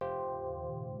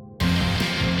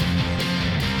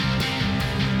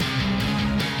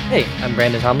Hey, I'm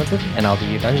Brandon Tomlinson, and I'll be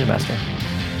your Dungeon Master.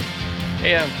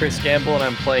 Hey, I'm Chris Gamble, and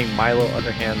I'm playing Milo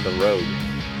Underhand the Rogue.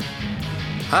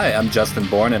 Hi, I'm Justin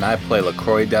Bourne, and I play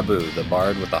LaCroix Dabu, the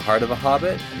bard with the heart of a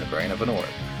hobbit and the brain of an orc.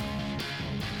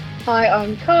 Hi,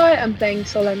 I'm Kai. I'm playing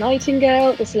Solar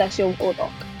Nightingale, the Celestial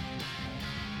Warlock.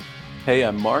 Hey,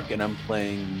 I'm Mark, and I'm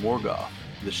playing Morgoth,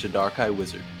 the Shadarkai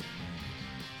Wizard.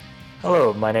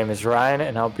 Hello, my name is Ryan,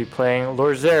 and I'll be playing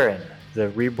Lorzarin, the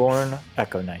Reborn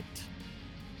Echo Knight.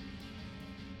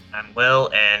 I'm Will,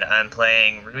 and I'm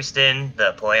playing Roostin,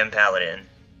 the Poem Paladin.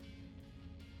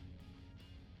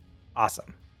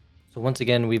 Awesome. So once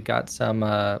again, we've got some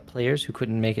players who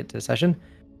couldn't make it to the session.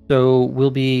 So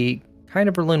we'll be kind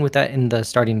of rolling with that in the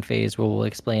starting phase where we'll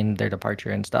explain their departure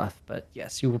and stuff. But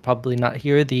yes, you will probably not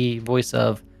hear the voice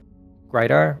of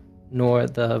Grydar, nor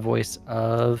the voice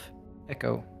of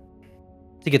Echo.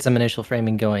 To get some initial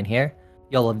framing going here,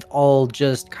 y'all have all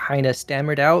just kind of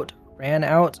ran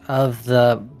out of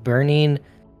the burning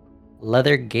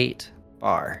Leather Gate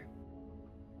bar.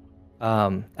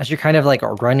 As you're kind of like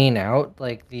running out,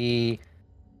 like the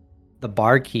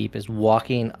barkeep is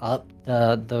walking up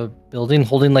the building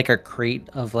holding like a crate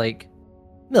of like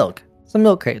milk, some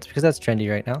milk crates, because that's trendy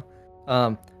right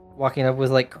now. Walking up with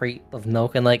like crate of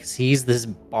milk and like sees this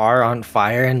bar on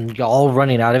fire and y'all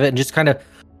running out of it and just kind of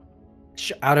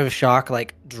out of shock,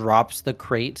 like drops the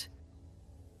crate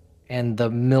and the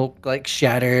milk like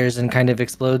shatters and kind of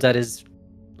explodes at his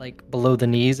like below the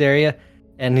knees area,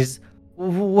 and he's,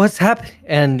 what's happening?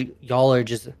 And y'all are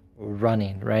just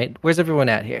running, right? Where's everyone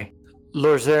at here?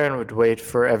 Lorzarin would wait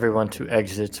for everyone to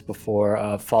exit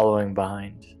before following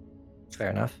behind. Fair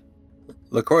enough.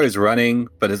 LaCroix is running,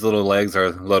 but his little legs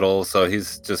are little, so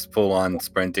he's just full on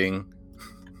sprinting.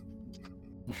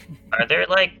 Are there,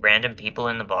 like, random people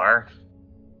in the bar?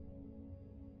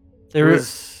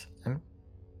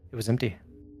 It was empty.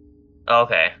 Oh,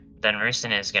 okay. Then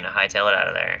Roostin is gonna hightail it out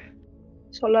of there.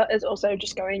 Solar is also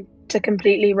just going to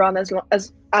completely run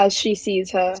as she sees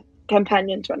her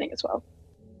companions running as well.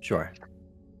 Sure.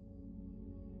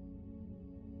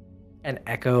 And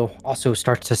Echo also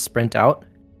starts to sprint out.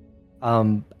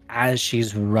 As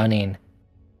she's running,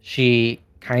 she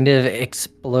kind of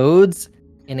explodes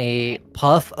in a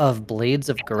puff of blades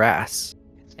of grass,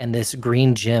 and this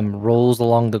green gem rolls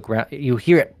along the ground. You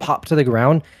hear it pop to the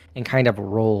ground and kind of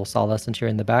roll, Sala, since you're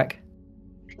in the back.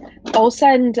 I'll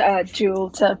send Jewel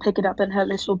to pick it up in her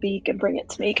little beak and bring it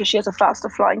to me because she has a faster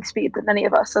flying speed than any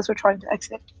of us as we're trying to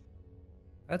exit.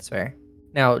 That's fair.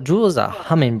 Now, Jewel is a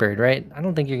hummingbird, right? I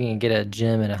don't think you're going to get a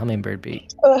gem in a hummingbird beak.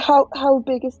 How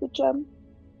big is the gem?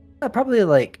 Probably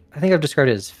like, I think I've described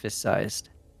it as fist-sized.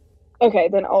 Okay,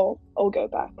 then I'll go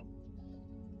back.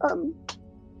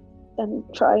 And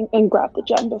try and grab the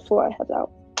gem before I head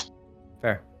out.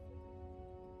 Fair.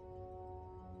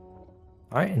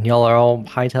 All right, and y'all are all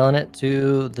hightailing it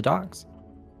to the docks.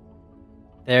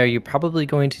 There, you're probably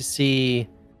going to see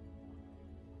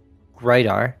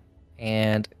Grydar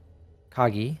and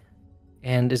Kagi.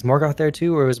 And is Morgoth there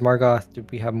too, or did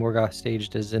we have Morgoth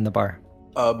staged as in the bar?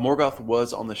 Morgoth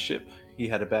was on the ship. He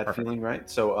had a bad feeling, right?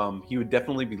 So he would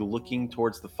definitely be looking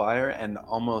towards the fire and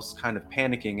almost kind of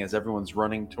panicking as everyone's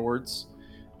running towards,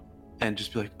 and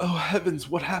just be like, "Oh heavens,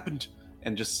 what happened?"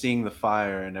 And just seeing the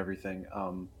fire and everything.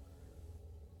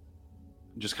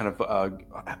 Just kind of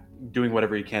doing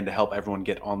whatever he can to help everyone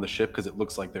get on the ship because it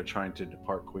looks like they're trying to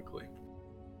depart quickly.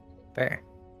 Fair.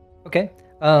 Okay.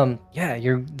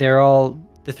 Yeah, they're all,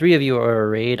 the three of you are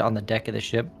arrayed on the deck of the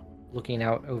ship, looking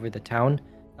out over the town.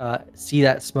 See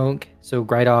that smoke? So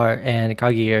Grydar and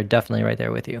Kagi are definitely right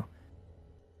there with you.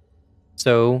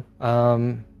 So,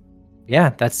 yeah,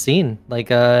 that's scene. Like,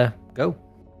 go.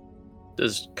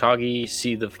 Does Kagi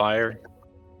see the fire?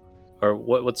 Or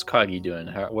what's Kagi doing?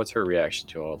 What's her reaction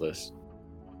to all this?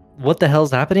 What the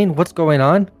hell's happening? What's going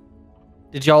on?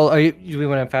 Do we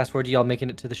want to fast forward to y'all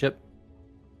making it to the ship?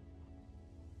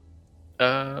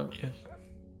 Sounds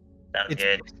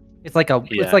good. It's like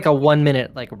a 1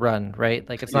 minute like run, right?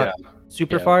 Like it's not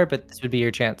super far, but this would be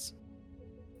your chance.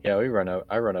 Yeah, I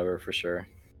run over for sure.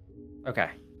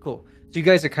 Okay, cool. So you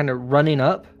guys are kind of running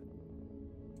up.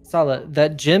 Sala,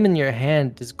 that gem in your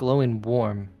hand is glowing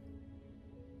warm.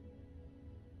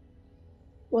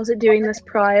 Was it doing this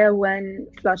prior when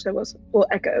Echo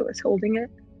was holding it?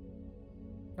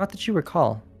 Not that you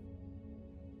recall.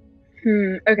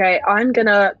 Okay, I'm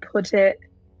gonna put it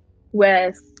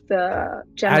with the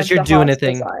gem As of you're the doing a heart's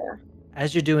thing, desire.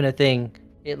 as you're doing a thing,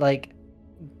 it like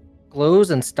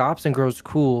glows and stops and grows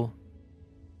cool.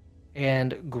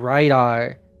 And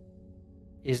Grydar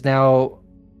is now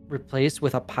replaced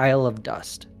with a pile of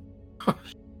dust.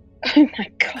 Oh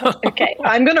my god. Okay,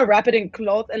 I'm gonna wrap it in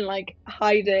cloth and like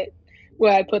hide it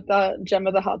where I put the gem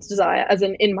of the heart's desire, as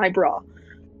in my bra.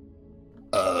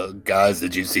 Guys,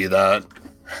 did you see that?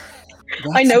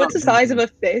 I know it's the size of a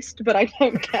fist, but I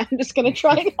don't care. I'm just gonna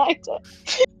try and hide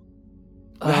it.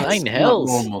 Nine not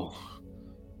hells. normal.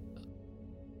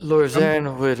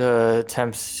 Lorzern would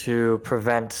attempt to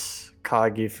prevent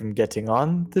Kagi from getting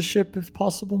on the ship if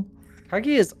possible.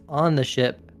 Kagi is on the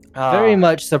ship, very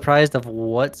much surprised of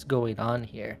what's going on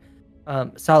here.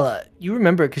 Sala, you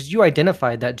remember because you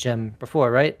identified that gem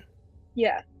before, right?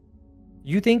 Yeah.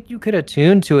 You think you could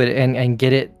attune to it and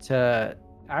get it to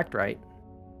act right?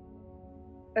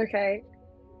 Okay.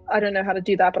 I don't know how to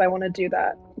do that, but I want to do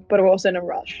that. But we're also in a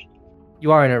rush.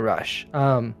 You are in a rush.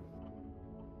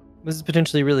 This is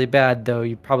potentially really bad, though.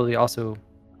 You probably also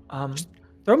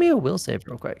throw me a will save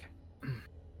real quick.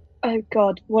 Oh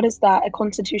god, what is that? A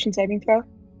Constitution saving throw?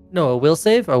 No, a will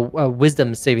save, a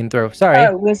wisdom saving throw. Sorry.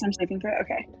 Oh, Wisdom saving throw.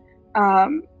 Okay.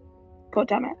 God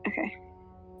damn it. Okay.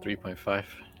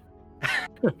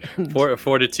 3.5.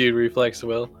 Fortitude reflex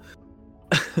will.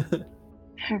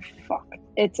 Oh fuck.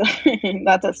 It's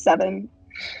that's a 7.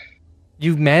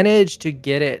 You've managed to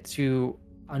get it to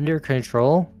under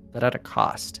control, but at a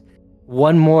cost.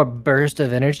 One more burst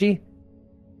of energy,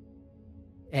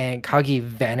 and Kagi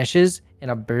vanishes in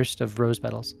a burst of rose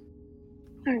petals.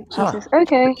 Oh Huh. Jesus.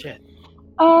 Okay. Shit.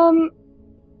 So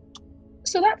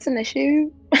that's an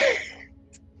issue.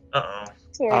 Uh-oh.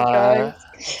 Sorry, guys.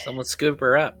 Someone scoop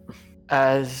her up.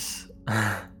 As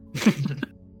Have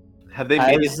they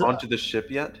made As- it onto the ship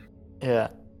yet? yeah.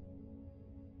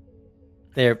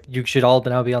 There, you should all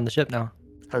now be on the ship now.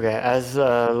 Okay, as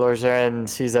Lorzern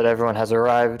sees that everyone has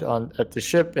arrived at the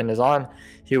ship and is on,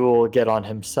 he will get on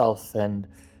himself and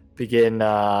begin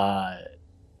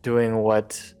doing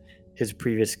what his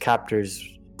previous captors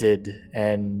did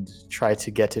and try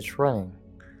to get it running.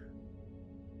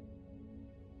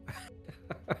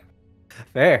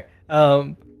 Fair.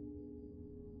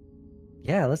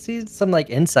 Yeah, let's see some like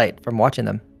insight from watching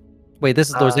them. Wait, this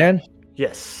is Lorzern?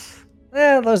 Yes.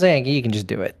 Lorzern, you can just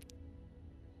do it.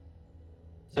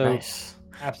 So Nice.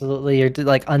 absolutely, you're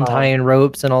like untying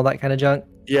ropes and all that kind of junk.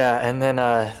 Yeah, and then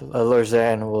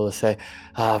Lorzern will say,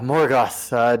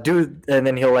 Morgoth, do, and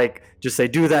then he'll like just say,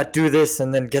 do that, do this,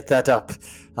 and then get that up.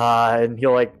 And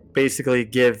he'll like basically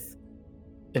give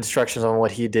instructions on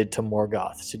what he did to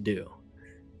Morgoth to do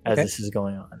as Okay. this is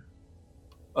going on.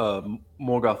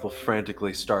 Morgoth will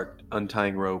frantically start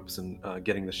untying ropes and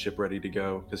getting the ship ready to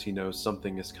go because he knows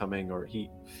something is coming, or he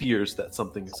fears that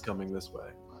something is coming this way.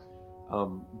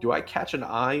 Do I catch an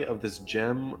eye of this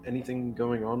gem? Anything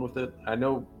going on with it? I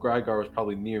know Grygar was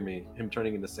probably near me, him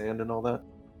turning into sand and all that.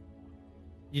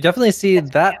 You definitely see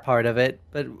that part of it,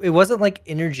 but it wasn't like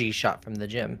energy shot from the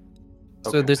gym. So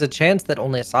Okay. there's a chance that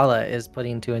only Asala is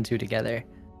putting 2 and 2 together.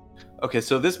 Okay,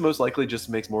 so this most likely just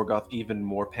makes Morgoth even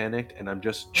more panicked, and I'm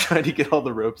just trying to get all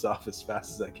the ropes off as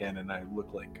fast as I can, and I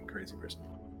look like a crazy person.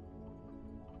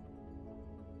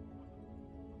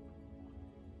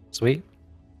 Sweet.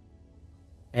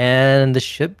 And the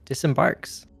ship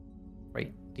disembarks.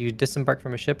 Right. Do you disembark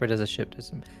from a ship or does a ship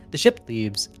disembark? The ship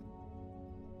leaves.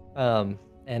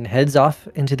 And heads off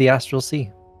into the astral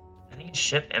sea. I think a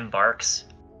ship embarks,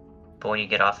 but when you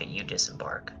get off it, you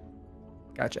disembark.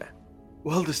 Gotcha.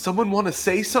 Well, does someone want to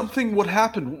say something? What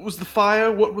happened? What was the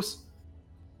fire? What was...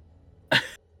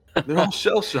 They're all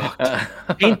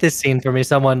shell-shocked. Paint this scene for me,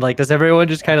 someone. Like, does everyone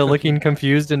just kind of looking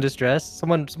confused and distressed?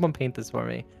 Someone paint this for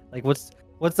me. Like, what's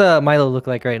Milo look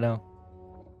like right now?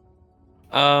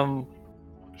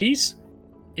 He's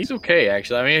okay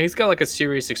actually. I mean, he's got like a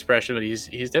serious expression, but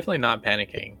he's definitely not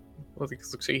panicking.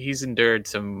 Looks like he's endured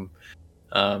some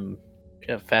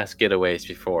fast getaways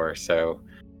before, so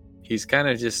he's kind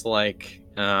of just like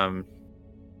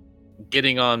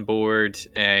getting on board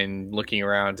and looking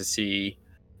around to see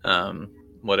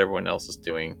what everyone else is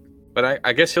doing. But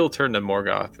I guess he'll turn to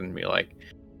Morgoth and be like,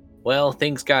 well,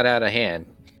 things got out of hand.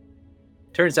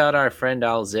 Turns out our friend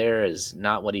Alzair is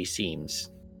not what he seems.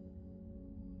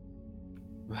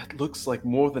 That looks like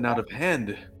more than out of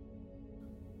hand.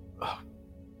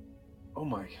 Oh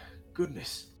my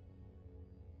goodness.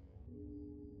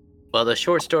 Well, the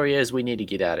short story is we need to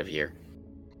get out of here.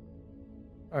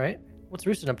 All right. What's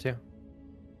Roostin up to?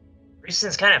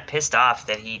 Roostin's kind of pissed off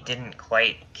that he didn't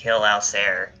quite kill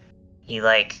Alsair. He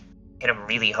like hit him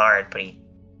really hard, but he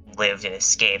lived and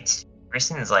escaped.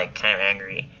 Roostin's like kind of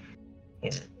angry.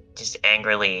 He's just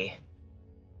angrily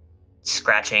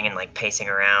scratching and like pacing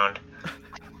around.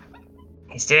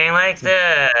 He's doing like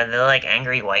the like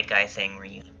angry white guy thing where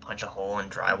you punch a hole in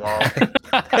drywall.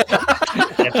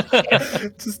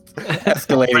 Just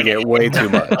escalating it way too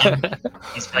much.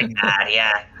 He's like mad,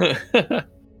 yeah.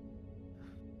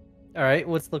 All right,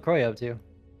 what's LaCroix up to?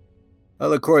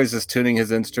 LaCroix is just tuning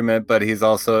his instrument, but he's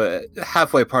also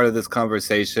halfway part of this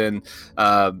conversation.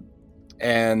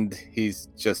 And he's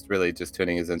just really just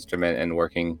tuning his instrument and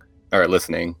working or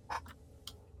listening.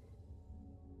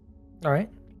 All right.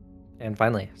 And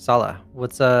finally, Sala.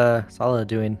 What's Sala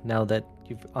doing now that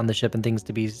you've on the ship and things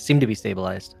seem to be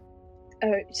stabilized?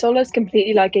 Sola's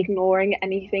completely like ignoring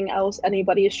anything else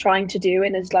anybody is trying to do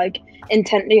and is like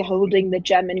intently holding the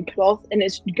gem in cloth and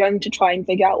is going to try and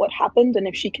figure out what happened and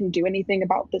if she can do anything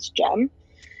about this gem.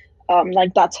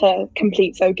 Like that's her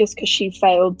complete focus because she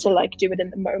failed to like do it in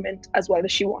the moment as well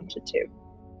as she wanted to.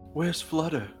 Where's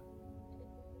Flutter?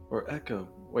 Or Echo?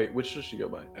 Wait, which does she go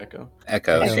by? Echo?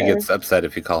 Echo. She gets upset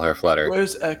if you call her Flutter.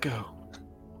 Where's Echo?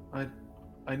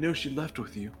 I know she left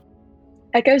with you.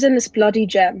 Echo's in this bloody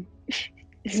gem,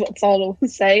 is what Sala will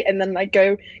say, and then like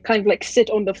go kind of like sit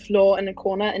on the floor in a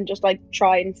corner and just like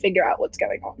try and figure out what's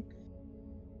going on.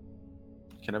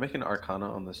 Can I make an Arcana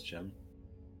on this gem?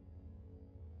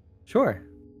 Sure.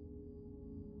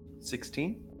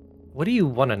 16? What do you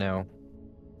want to know?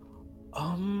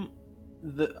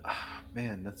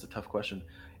 Man, that's a tough question.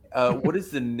 What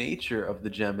is the nature of the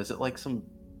gem? Is it like some?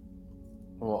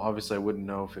 Well, obviously, I wouldn't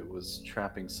know if it was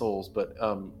trapping souls, but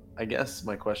I guess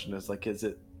my question is like, is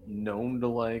it known to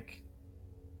like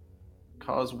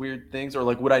cause weird things, or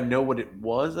like would I know what it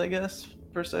was? I guess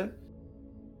per se.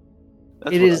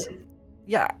 It is,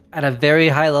 yeah, at a very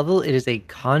high level, it is a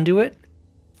conduit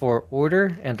for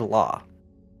order and law.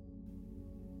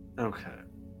 Okay.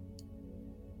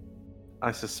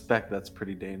 I suspect that's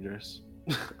pretty dangerous.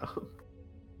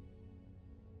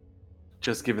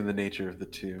 Just given the nature of the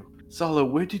two. Sala,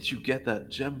 where did you get that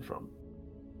gem from?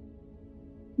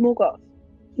 Morgoth,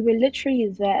 you were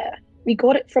literally there. We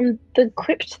got it from the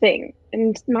crypt thing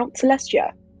in Mount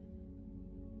Celestia.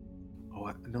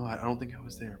 Oh, no, I don't think I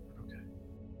was there.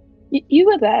 Okay. You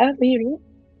were there, were you not?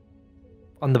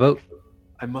 On the boat?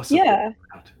 I must have. Yeah.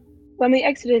 When we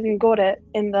exited and got it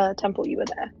in the temple, you were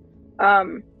there.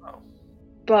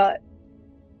 But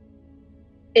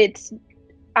it's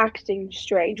acting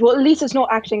strange. Well, at least it's not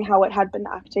acting how it had been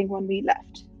acting when we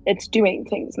left. It's doing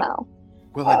things now.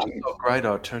 Well, I just saw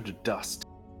Grydar turn to dust.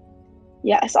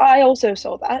 Yes, I also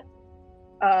saw that.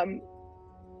 And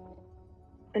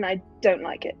I don't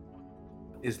like it.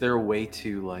 Is there a way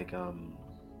to like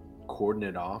cordon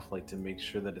it off, like to make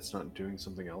sure that it's not doing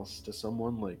something else to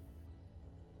someone, like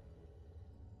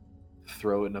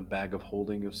throw it in a bag of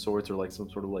holding of sorts, or like some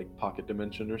sort of like pocket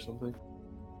dimension or something?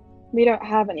 We don't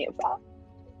have any of that.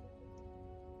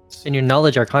 And your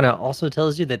knowledge arcana also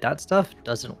tells you that stuff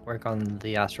doesn't work on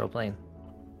the astral plane.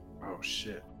 Oh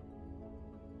shit.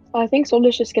 I think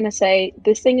Sola's just gonna say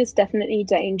this thing is definitely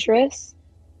dangerous.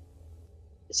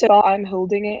 So I'm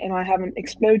holding it and I haven't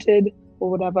exploded or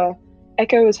whatever.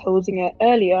 Echo was holding it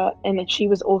earlier and she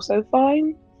was also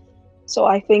fine. So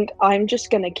I think I'm just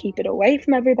going to keep it away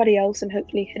from everybody else and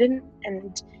hopefully hidden.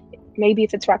 And maybe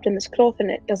if it's wrapped in this cloth and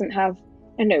it doesn't have,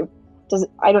 I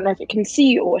don't know if it can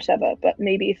see or whatever, but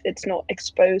maybe if it's not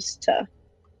exposed to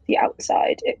the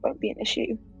outside, it won't be an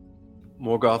issue.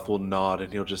 Morgoth will nod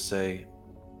and he'll just say,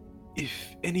 if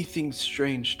anything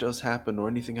strange does happen or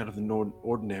anything out of the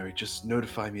ordinary, just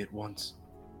notify me at once.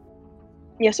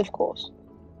 Yes, of course.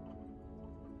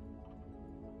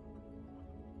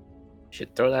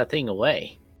 Should throw that thing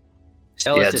away.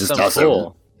 Sell Yeah, it to just some toss it.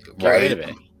 fool. Get Right. rid of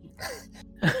it.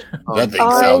 That thing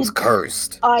I- sounds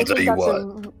cursed. I I'll tell think you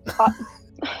that's what.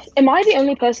 am I the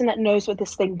only person that knows what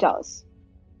this thing does?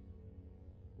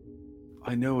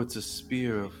 I know it's a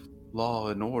spear of law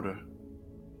and order.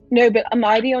 No, but am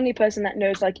I the only person that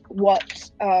knows like what?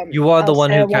 You are the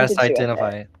one who Alcera cast wanted to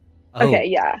identify. Oh, Okay,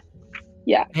 yeah.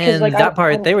 'Cause, and like, that I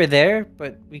part, don't- they were there,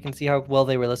 but we can see how well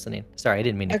they were listening. Sorry, I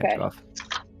didn't mean to cut Okay. you off.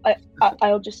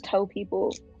 I'll just tell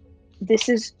people this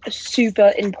is a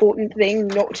super important thing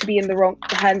not to be in the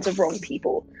hands of wrong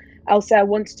people. Alcera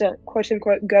wants to quote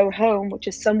unquote go home, which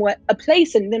is somewhere a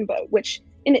place in limbo, which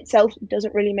in itself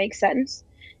doesn't really make sense.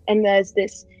 And there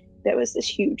was this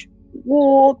huge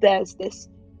war.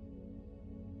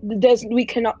 We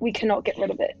cannot get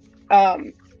rid of it.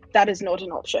 That is not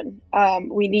an option.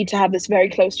 We need to have this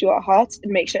very close to our hearts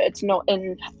and make sure it's not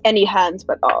in any hands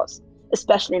but ours,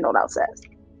 especially not Alcera's.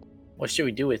 What should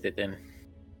we do with it then?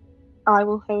 I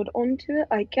will hold on to it,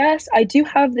 I guess. I do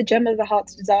have the Gem of the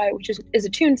Heart's Desire, which is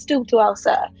attuned still to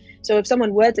Alcera. So if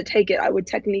someone were to take it, I would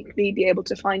technically be able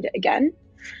to find it again.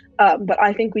 But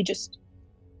I think we just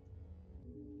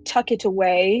tuck it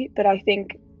away. But I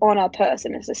think on our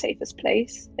person is the safest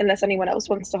place, unless anyone else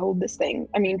wants to hold this thing.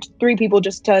 I mean, 3 people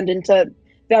just turned into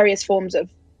various forms of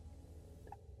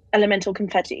elemental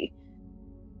confetti.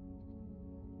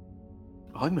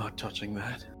 I'm not touching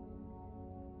that.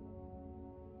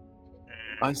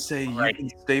 I say you Right. can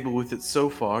stable with it so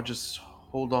far. Just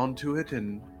hold on to it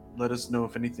and let us know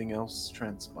if anything else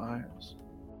transpires.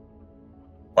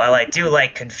 While I do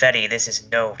like confetti, this is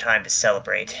no time to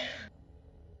celebrate.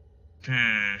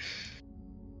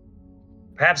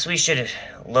 Perhaps we should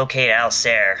locate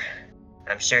Alsair.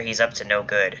 I'm sure he's up to no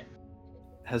good.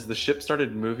 Has the ship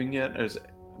started moving yet? Or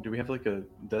do we have like a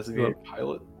designated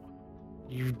pilot?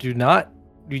 You do not.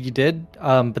 You did,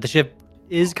 but the ship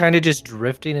is kind of just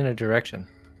drifting in a direction.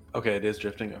 Okay, it is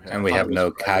drifting. Okay, And I we thought have it was no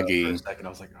right up Kagi. For a second, I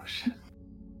was like, oh shit.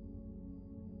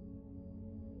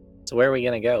 So where are we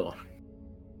gonna go?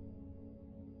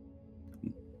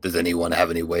 Does anyone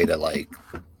have any way to like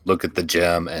look at the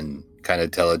gem and kind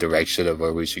of tell a direction of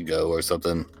where we should go or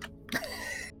something?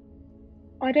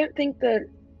 I don't think that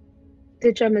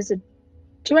the gem is a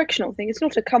directional thing. It's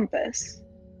not a compass.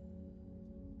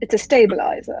 It's a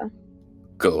stabilizer.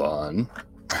 Go on.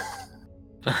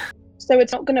 So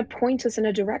it's not going to point us in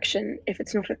a direction if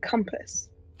it's not a compass.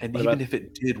 And What even about- if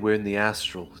it did, we're in the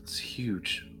astral. It's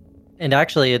huge. And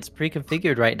actually, it's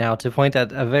pre-configured right now to point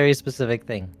at a very specific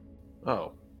thing.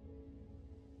 Oh,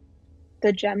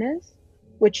 The gem is?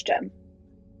 Which gem?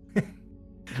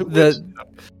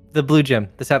 The blue gem,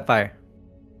 the sapphire.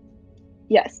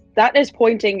 Yes, that is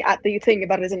pointing at the thing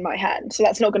that is in my hand, so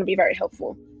that's not going to be very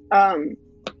helpful. Can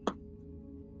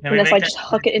we Unless make I that- just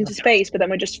huck it into space, but then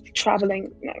we're just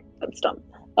traveling. No, that's dumb.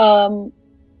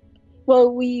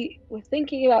 Well, we were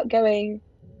thinking about going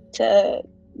to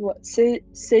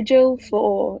Sigil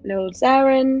for Lil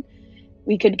Zarin.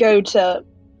 We could go to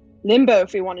Limbo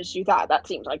if we wanted to do that. That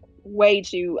seems like way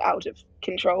too out of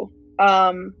control.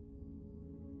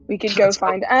 We could go Let's go.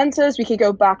 find answers. We could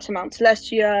go back to Mount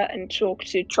Celestia and talk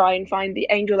to try and find the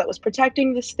angel that was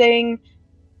protecting this thing.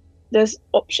 There's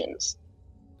options.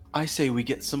 I say we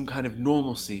get some kind of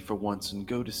normalcy for once and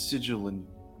go to Sigil and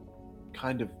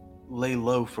kind of lay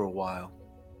low for a while.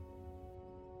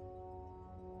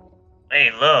 Hey,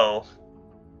 low.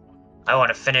 I want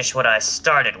to finish what I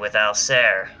started with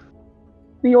Alsair.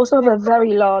 We also have a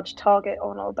very large target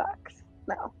on our backs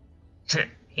now.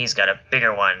 He's got a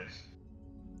bigger one.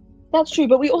 That's true,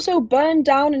 but we also burned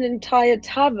down an entire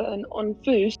tavern on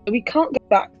Foos, so we can't go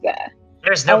back there.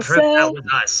 There's no proof Alsair- that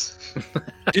was us.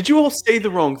 Did you all say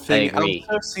the wrong thing? agree.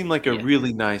 Alsair seemed like a Yeah.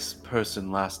 really nice person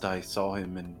last I saw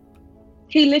him, and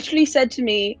He literally said to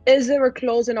me, "Is there a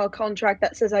clause in our contract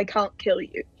that says I can't kill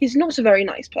you?" He's not a very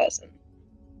nice person.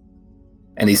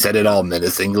 And he said it all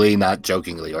menacingly, not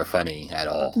jokingly or funny at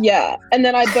all. Yeah, and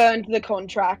then I burned the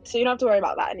contract, so you don't have to worry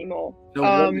about that anymore. no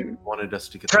woman wanted us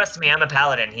to get. Trust me, I'm a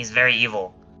paladin. He's very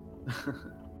evil.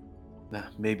 Nah,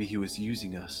 maybe he was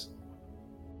using us.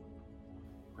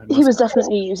 I He must was have-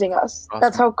 definitely using us.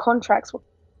 That's how contracts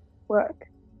work.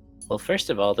 Well, first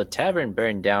of all, the tavern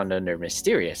burned down under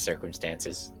mysterious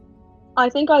circumstances. I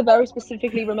think I very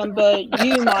specifically remember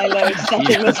you, Milo,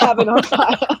 setting the tavern on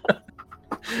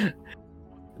fire.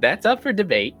 That's up for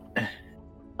debate. I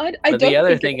But don't the other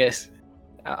think thing is,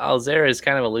 Alzera is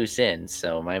kind of a loose end,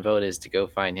 so my vote is to go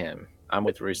find him. I'm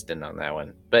with Rooston on that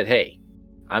one. But hey,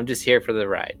 I'm just here for the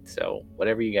ride, so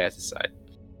whatever you guys decide.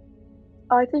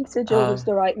 I think Sigil was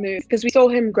the right move because we saw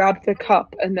him grab the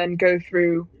cup and then go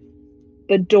through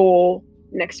the door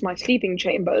next to my sleeping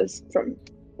chambers from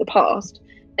the past,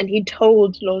 and he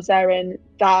told Lozarin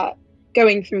that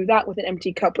going through that with an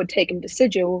empty cup would take him to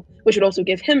Sigil, which would also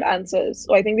give him answers.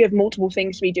 So I think we have multiple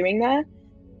things to be doing there.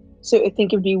 So I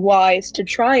think it would be wise to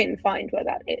try and find where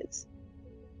that is.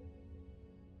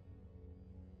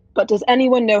 But does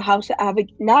anyone know how to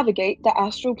navigate the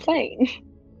astral plane?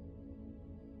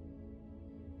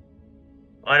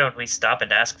 Why don't we stop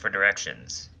and ask for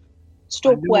directions?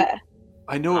 Stop I know- where?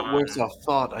 I know it wears off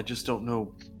thought. I just don't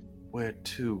know where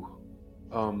to.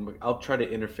 I'll try to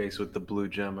interface with the blue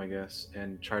gem, I guess,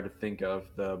 and try to think of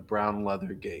the brown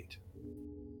leather gate.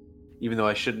 Even though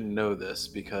I shouldn't know this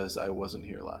because I wasn't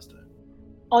here last time.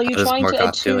 Are you How does trying to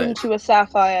Morgoth do attune it? to a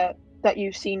sapphire that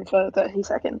you've seen for 30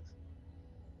 seconds?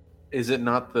 Is it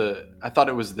not the? I thought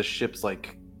it was the ship's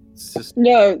like system.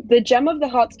 No, the Gem of the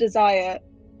Heart's Desire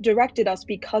directed us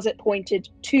because it pointed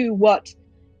to what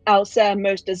Alsair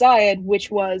most desired, which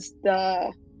was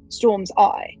the Storm's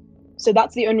Eye. So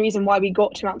that's the only reason why we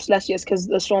got to Mount Celestius, because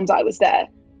the Storm's Eye was there.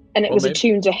 And it Well, was maybe-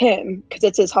 attuned to him, because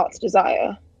it's his heart's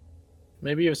desire.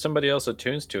 Maybe if somebody else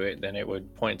attunes to it, then it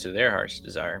would point to their heart's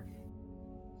desire.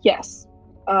 Yes.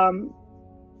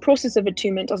 Process of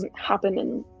attunement doesn't happen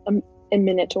in a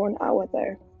minute or an hour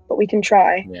though, but we can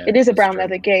try. Yeah, It is a that's brown true.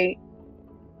 leather gate.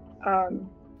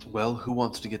 Well, who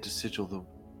wants to get to Sigil the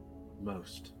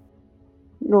most?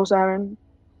 Rosarin.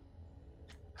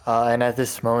 And at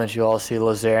this moment, you all see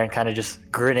Lozaren kind of just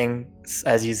grinning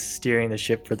as he's steering the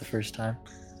ship for the first time.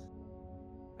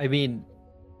 I mean,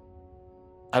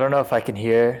 I don't know if I can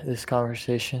hear this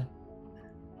conversation.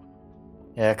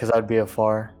 Yeah, because I'd be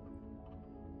afar.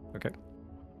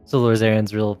 so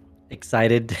Lozaren's real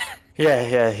excited.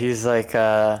 Yeah, he's like,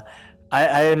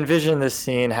 I envision this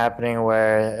scene happening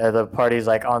where the party's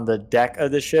like on the deck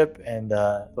of the ship and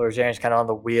Lozaren's kind of on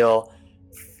the wheel.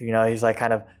 You know, he's like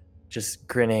kind of just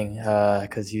grinning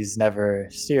because he's never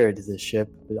steered the ship,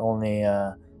 but only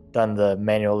done the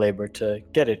manual labor to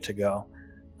get it to go.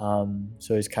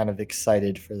 So he's kind of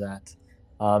excited for that.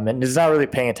 And is not really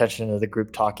paying attention to the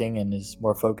group talking and is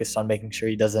more focused on making sure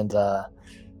he doesn't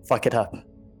fuck it up.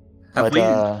 Have But,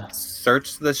 we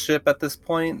searched the ship at this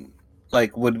point?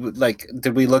 Like,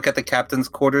 did we look at the captain's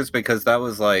quarters, because that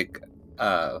was like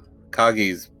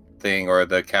Kagi's thing or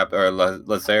the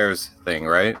Lazaire's thing,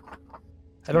 right?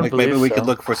 I don't Like believe maybe we so. could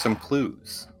look for some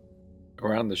clues.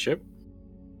 Around the ship?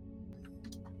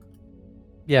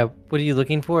 Yeah, what are you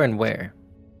looking for and where?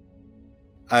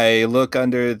 I look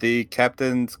under the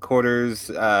captain's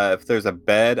quarters. If there's a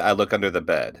bed, I look under the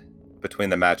bed between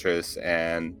the mattress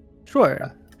and.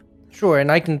 Sure,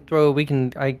 and I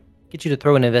get you to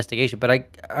throw an investigation, but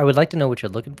I would like to know what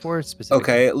you're looking for specifically.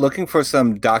 Okay, looking for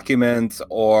some documents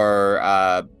or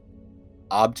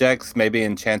objects, maybe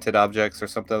enchanted objects or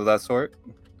something of that sort,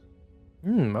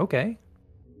 Okay.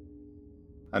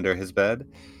 under his bed.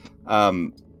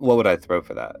 What would I throw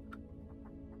for that?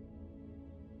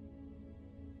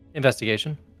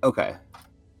 Investigation. Okay.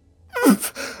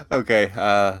 Okay,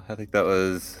 I think that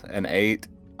was an 8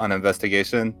 on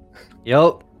investigation.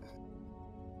 Yup.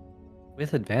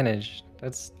 With advantage.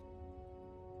 That's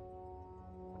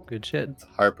good shit. It's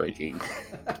heartbreaking.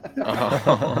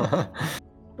 Oh.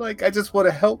 Like, I just want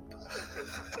to help.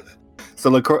 So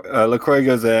LaCroix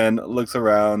goes in, looks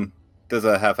around, does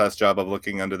a half-assed job of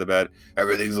looking under the bed.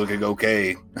 Everything's looking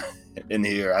okay in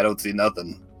here. I don't see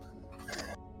nothing.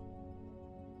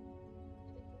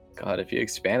 God, if you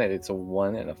expand it, it's a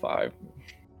 1 and a 5.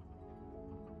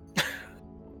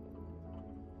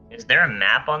 Is there a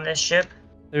map on this ship?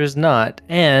 There's not,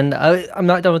 and I'm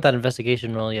not done with that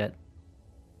investigation roll yet.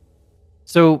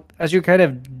 So, as you're kind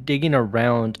of digging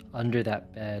around under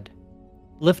that bed,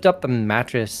 lift up the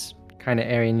mattress kind of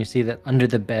area, and you see that under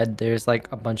the bed there's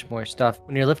like a bunch more stuff.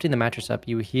 When you're lifting the mattress up,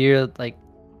 you hear like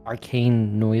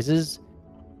arcane noises,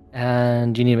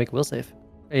 and you need to make a will save.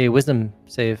 A wisdom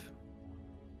save.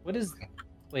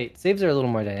 Wait, saves are a little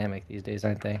more dynamic these days,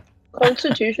 aren't they?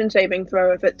 Constitution saving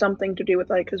throw if it's something to do with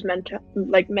like his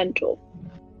mental.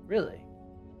 Really?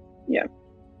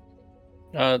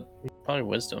 Probably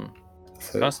wisdom.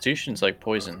 Constitution's like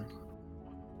poison.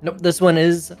 Nope, this one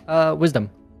is wisdom.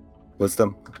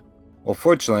 Wisdom. Well,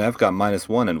 fortunately, I've got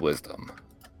 -1 in wisdom.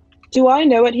 Do I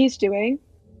know what he's doing?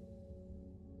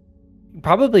 You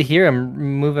probably hear him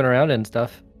moving around and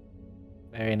stuff.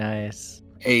 Very nice.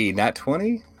 Hey, nat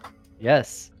 20?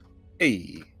 Yes.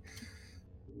 Hey.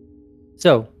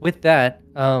 So with that,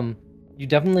 you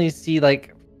definitely see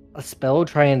like a spell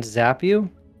try and zap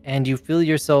you, and you feel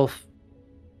yourself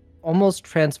almost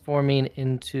transforming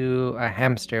into a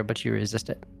hamster, but you resist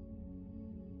it.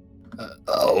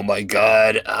 Oh my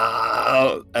god.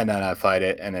 And then I fight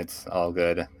it, and it's all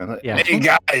good. Yeah. Hey,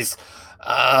 guys.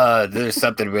 There's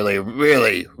something really,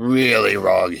 really, really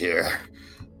wrong here.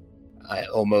 I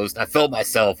felt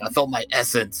myself. I felt my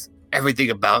essence. Everything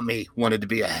about me wanted to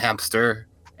be a hamster,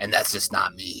 and that's just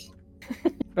not me.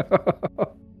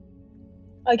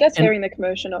 I guess And- hearing the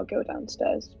commotion, I'll go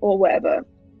downstairs or wherever.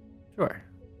 Sure.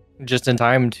 Just in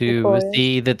time to Of course.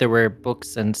 see that there were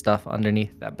books and stuff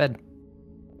underneath that bed.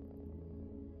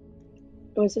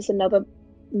 Or is this another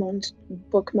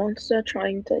book monster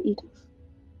trying to eat us?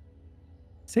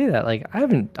 Say that like I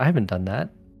haven't done that.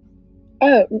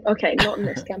 Oh, okay, not in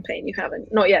this campaign. You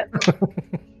haven't, not yet.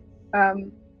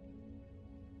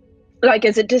 Like,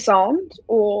 is it disarmed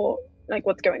or like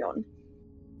what's going on?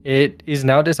 It is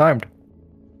now disarmed.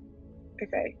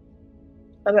 Okay.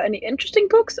 Are there any interesting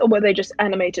books, or were they just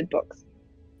animated books?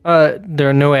 There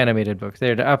are no animated books.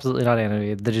 They're absolutely not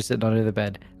animated. They're just sitting under the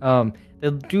bed. They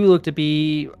do look to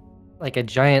be like a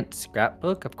giant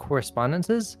scrapbook of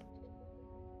correspondences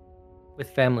with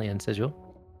family and sigil,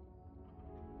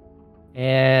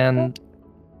 and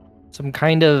some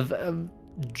kind of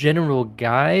general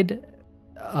guide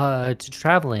to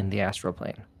traveling the astral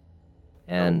plane.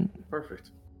 And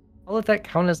Perfect. I'll let that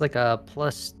count as like a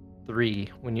plus 3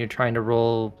 when you're trying to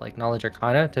roll like knowledge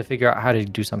arcana to figure out how to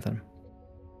do something.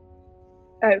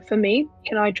 Oh, for me,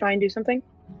 can I try and do something?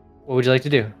 What would you like to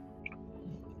do?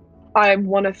 I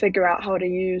want to figure out how to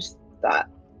use that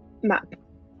map.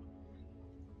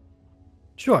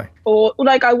 Sure. Or,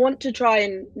 like, I want to try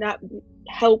and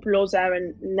help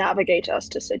Lorzarin navigate us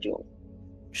to Sigil.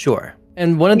 Sure.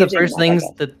 And one of the Using first that, I things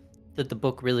guess. that the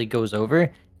book really goes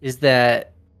over is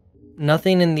that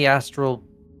nothing in the astral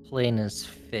plane is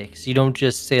fixed. You don't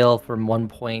just sail from one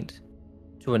point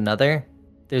to another.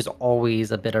 There's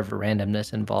always a bit of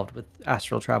randomness involved with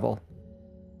astral travel.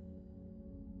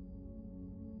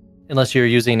 Unless you're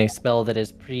using a spell that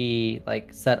is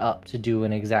set up to do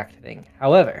an exact thing.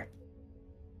 However,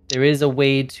 there is a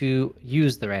way to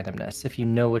use the randomness if you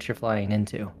know what you're flying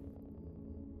into.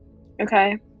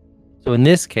 Okay. So in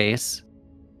this case,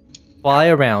 fly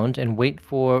around and wait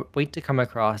to come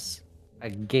across a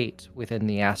gate within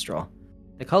the astral.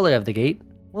 The color of the gate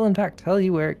will in fact tell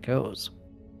you where it goes.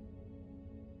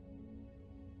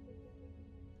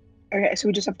 Okay, so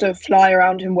we just have to fly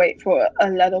around and wait for a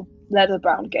leather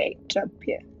brown gate to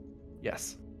appear.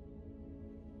 Yes.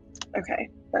 Okay,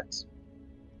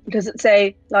 does it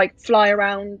say like fly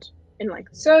around in like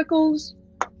circles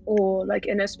or like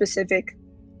in a specific?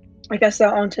 I guess there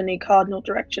aren't any cardinal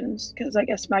directions because I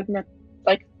guess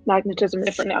magnetism is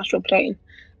different in the astral plane.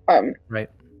 Right.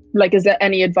 Like, is there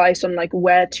any advice on like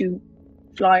where to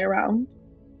fly around?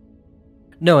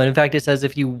 No, and in fact it says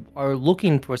if you are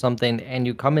looking for something and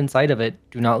you come inside of it,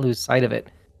 do not lose sight of it.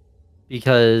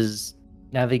 Because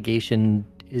navigation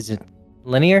isn't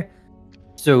linear.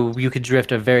 So you could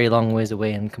drift a very long ways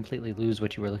away and completely lose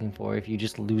what you were looking for if you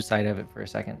just lose sight of it for a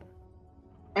second.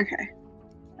 Okay.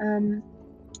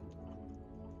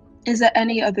 Is there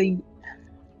any other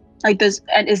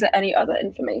is there any other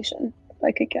information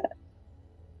I could get?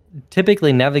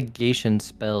 Typically navigation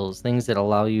spells, things that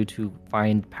allow you to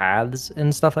find paths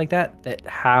and stuff like that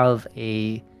have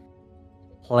a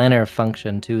planar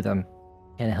function to them,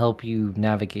 can help you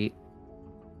navigate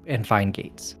and find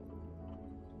gates.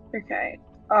 Okay.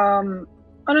 I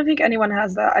don't think anyone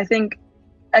has that. I think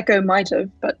Echo might have,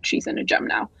 but she's in a gem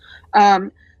now.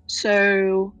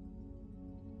 So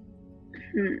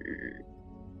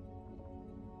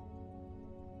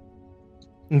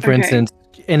And for Okay. instance,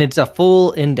 and it's a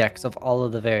full index of all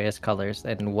of the various colors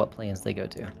and what planes they go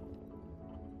to.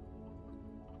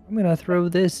 I'm going to throw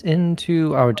this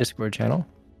into our Discord channel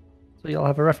so you'll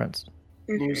have a reference.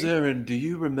 Lorzarin, do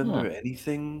you remember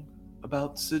anything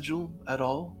about Sigil at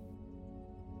all?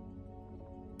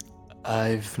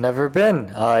 I've never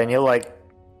been. And you'll like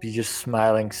be just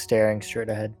smiling, staring straight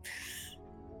ahead,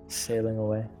 sailing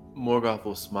away. Morgoth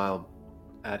will smile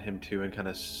at him too and kind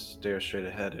of stare straight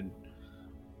ahead. And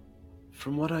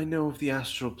from what I know of the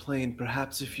astral plane,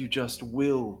 perhaps if you just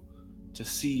will to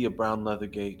see a brown leather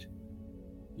gate,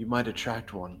 you might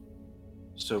attract one.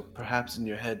 So perhaps in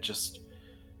your head, just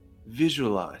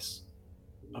visualize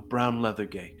a brown leather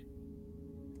gate.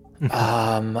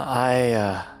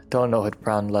 I don't know what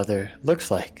brown leather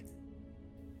looks like.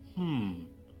 I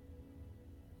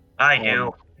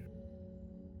do.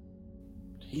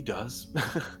 He does.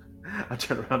 I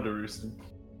turn around to Roostin.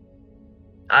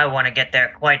 I want to get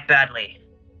there quite badly.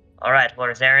 All right,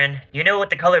 Lorzarin, you know what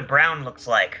the color brown looks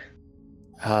like?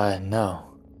 No.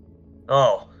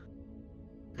 Oh.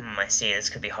 I see. This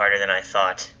could be harder than I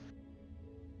thought.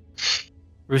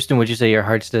 Roostin, would you say your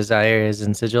heart's desire is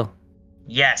in Sigil?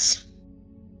 Yes.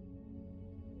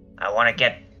 I want to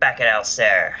get back at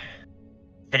Alcer.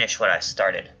 Finish what I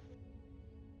started.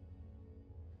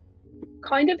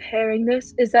 kind of hearing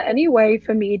this, is there any way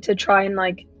for me to try and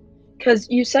like, because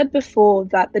you said before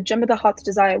that the Gem of the Heart's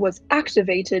Desire was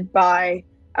activated by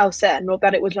Alcer, or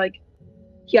that it was like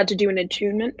he had to do an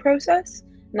attunement process.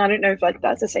 And I don't know if like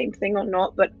that's the same thing or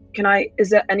not, but is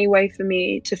there any way for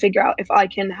me to figure out if I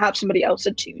can have somebody else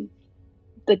attune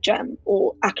the gem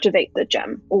or activate the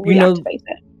gem or reactivate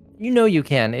it? You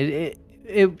can.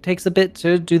 It takes a bit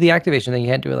to do the activation thing. You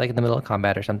can't do it like in the middle of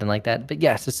combat or something like that. But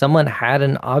yes, if someone had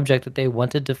an object that they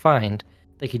wanted to find,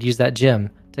 they could use that gem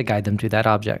to guide them to that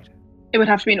object. It would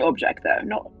have to be an object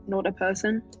though, not a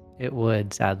person. It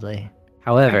would, sadly.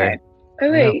 However, Okay.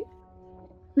 Oh wait.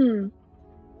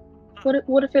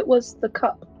 What if it was the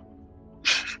cup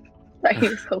that he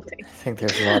was holding? I think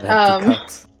there's a lot of empty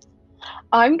cups.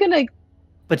 I'm gonna.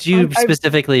 but you I-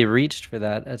 specifically reached for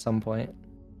that at some point.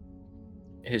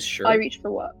 His shirt. I reached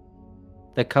for what?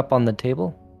 The cup on the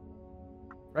table,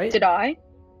 right? Did I?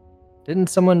 Didn't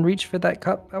someone reach for that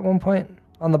cup at one point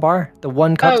on the bar? The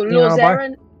one cup Oh, on the bar?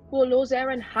 Lorzarin. Well,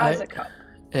 Lorzarin has a cup.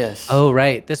 Yes. Oh,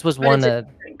 right. This was But one it's a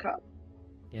that... different cup.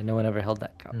 Yeah, no one ever held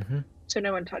that cup. Mm-hmm. so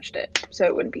no one touched it, so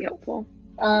it wouldn't be helpful.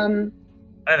 I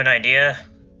have an idea.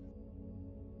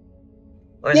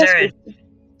 Yes, Lozaren,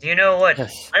 do you know what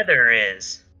Yes. leather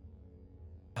is?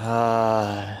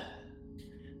 I'll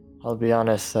be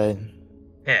honest, I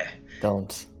Yeah.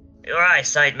 don't. Your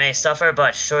eyesight may suffer,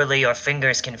 but surely your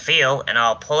fingers can feel, and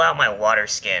I'll pull out my water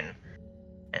skin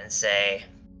and say,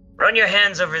 run your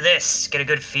hands over this, get a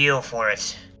good feel for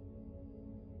it.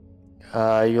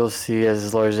 You'll see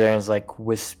as Lorzaren's like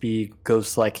wispy,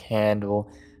 ghost-like hand will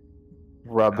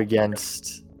rub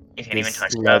against You can't even this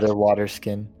touch leather stuff. water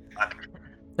skin. Fuck.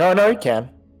 No, you can.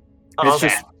 Oh, It's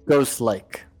okay. just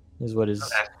ghost-like, is what his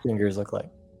Okay. fingers look like.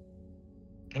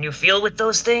 Can you feel with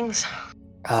those things?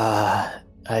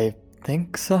 I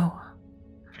think so.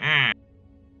 Hmm.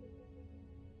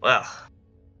 Well,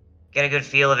 get a good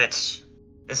feel of it.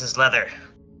 This is leather.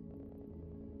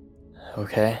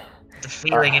 Okay. The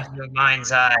feeling into your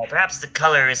mind's eye. Perhaps the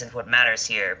color isn't what matters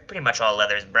here. Pretty much all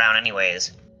leather is brown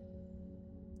anyways.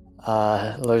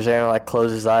 Lozaren will like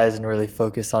close his eyes and really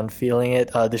focus on feeling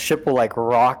it. The ship will like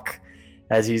rock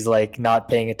as he's like not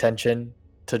paying attention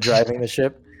to driving the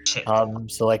ship. Shit.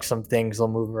 So like some things will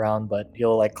move around, but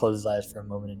he'll like close his eyes for a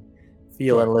moment and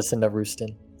feel and listen to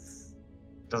Roostin.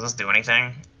 Does this do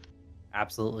anything?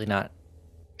 Absolutely not.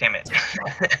 Damn it.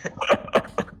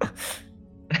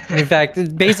 In fact,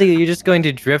 basically, you're just going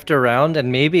to drift around,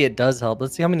 and maybe it does help.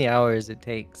 Let's see how many hours it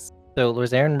takes. So,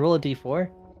 Lozaren, roll a d4.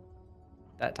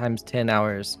 That times 10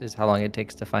 hours is how long it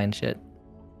takes to find shit.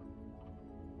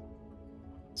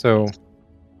 So,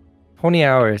 20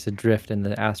 hours to drift in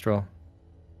the astral.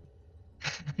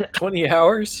 20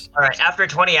 hours? Alright, after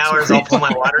 20 hours, I'll pull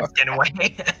my water skin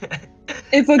away.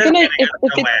 If we're gonna,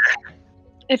 Somewhere.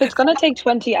 if it's gonna take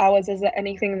 20 hours, is there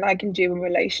anything that I can do in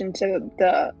relation to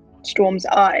the Storm's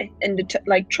Eye and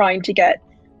like trying to get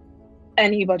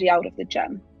anybody out of the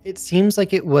gem? It seems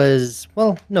like it was.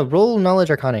 Well, no, roll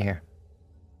Knowledge Arcana here.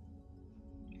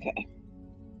 Okay.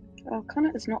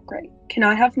 Arcana is not great. Can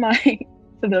I have my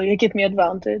familiar give me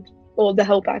advantage or the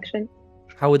help action?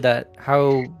 How would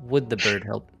the bird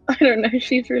help? I don't know.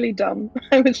 She's really dumb.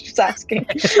 I was just asking.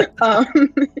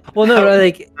 Well, no,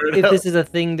 like if this is a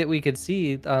thing that we could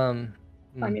see. I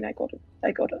mean, I got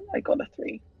a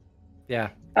 3. Yeah.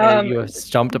 Um, you have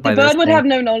stumped The by this bird would thing. have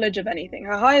no knowledge of anything.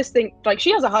 Her highest thing, like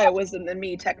she has a higher wisdom than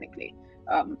me technically,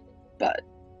 but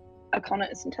Arcana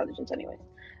is intelligence anyway.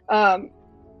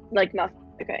 Like nothing.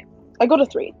 Okay, I got a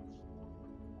 3.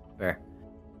 Fair.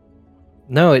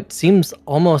 No, it seems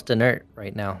almost inert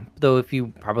right now. Though if you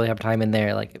probably have time in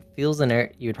there, like it feels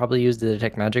inert, you would probably use the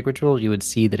detect magic ritual. You would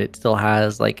see that it still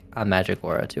has like a magic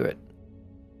aura to it.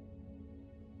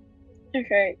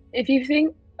 Okay, if you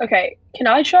think, okay, can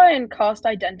I try and cast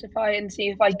Identify and see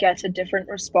if I get a different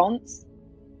response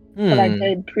than I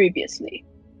did previously?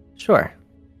 Sure.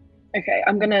 Okay,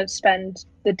 I'm gonna spend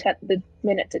the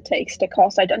minutes it takes to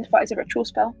cast Identify as a ritual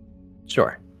spell.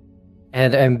 Sure.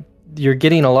 And you're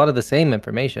getting a lot of the same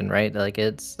information, right? Like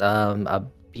it's a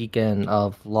beacon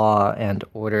of law and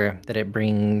order that it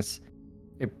brings.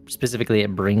 Specifically,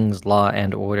 it brings law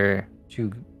and order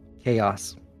to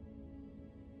chaos,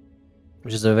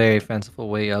 which is a very fanciful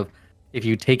way of, if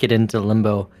you take it into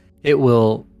limbo, it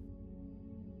will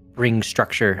bring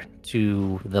structure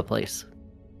to the place.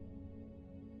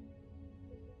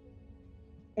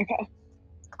 Okay.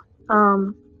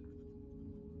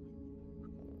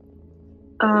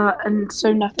 And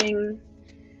so nothing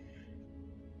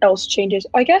else changes.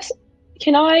 I guess,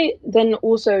 can I then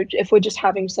also, if we're just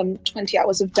having some 20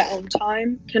 hours of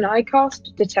downtime, can I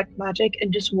cast Detect Magic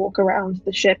and just walk around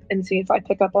the ship and see if I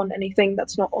pick up on anything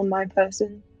that's not on my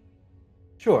person?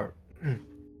 Sure.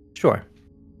 Sure.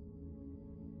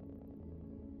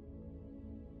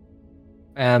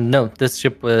 No, this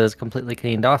ship was completely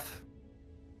cleaned off.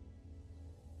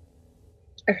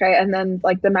 Okay, and then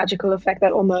like the magical effect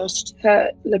that almost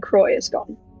hurt LaCroix is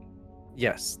gone.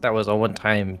 Yes, that was a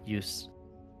one-time use.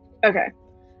 Okay.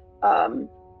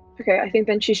 Okay, I think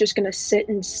then she's just gonna sit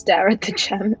and stare at the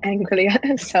gem angrily at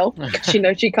herself because she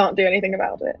knows she can't do anything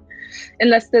about it.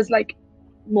 Unless there's like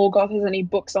Morgoth has any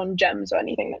books on gems or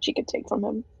anything that she could take from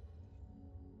him.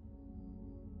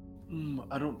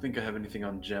 I don't think I have anything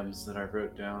on gems that I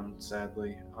wrote down,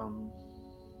 sadly.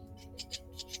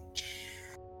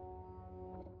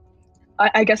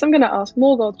 I guess I'm gonna ask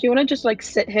Morgoth, do you wanna just like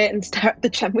sit here and stare at the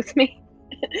gem with me?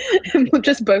 And we'll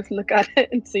just both look at it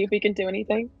and see if we can do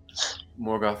anything.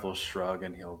 Morgoth will shrug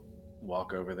and he'll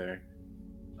walk over there.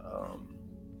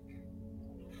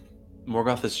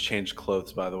 Morgoth has changed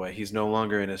clothes, by the way. He's no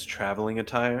longer in his traveling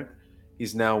attire.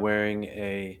 He's now wearing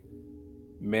a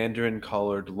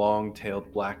mandarin-collared,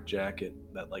 long-tailed black jacket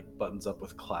that like buttons up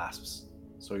with clasps.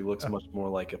 so he looks much more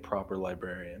like a proper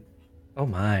librarian. Oh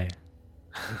my.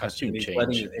 Costume And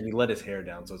change. he let his hair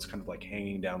down, so it's kind of like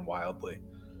hanging down wildly.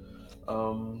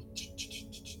 And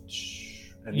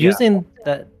Using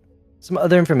that, some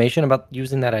other information about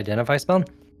using that identify spell,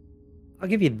 I'll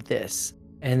give you this.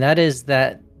 And that is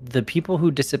that the people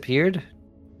who disappeared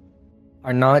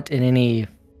are not in any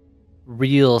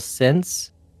real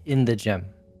sense in the gem.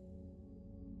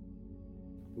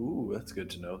 Ooh, that's good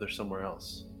to know. They're somewhere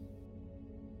else.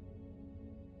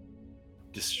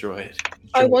 Destroy it.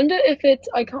 I wonder if it's,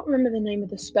 I can't remember the name of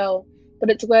the spell, but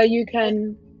it's where you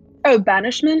can,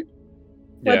 banishment,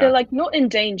 where they're like not in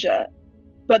danger,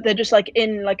 but they're just like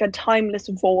in like a timeless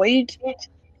void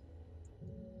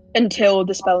until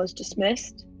the spell is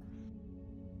dismissed.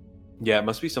 Yeah, it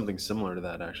must be something similar to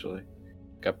that, actually.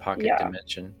 Like a pocket Yeah.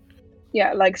 dimension.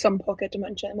 Yeah, like some pocket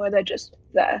dimension where they're just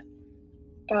there.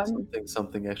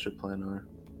 Something extra planar.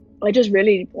 I just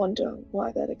really wonder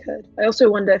why that occurred. I also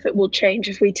wonder if it will change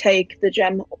if we take the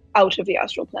gem out of the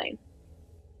astral plane.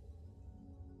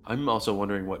 I'm also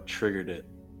wondering what triggered it.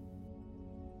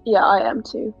 Yeah, I am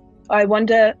too. I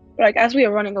wonder, like, as we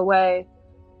are running away,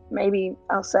 maybe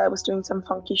Alcere was doing some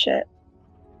funky shit.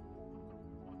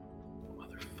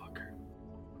 Motherfucker.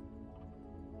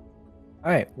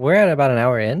 All right, we're at about an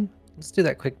hour in. Let's do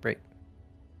that quick break.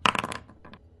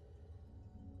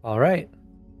 All right.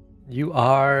 You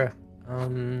are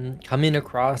coming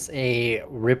across a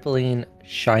rippling,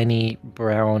 shiny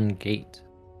brown gate.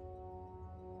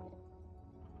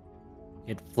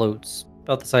 It floats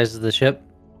about the size of the ship,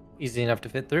 easy enough to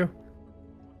fit through.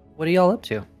 What are y'all up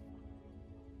to?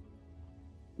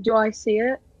 Do I see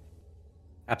it?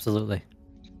 Absolutely.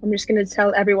 I'm just going to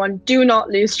tell everyone, do not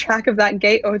lose track of that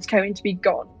gate or it's going to be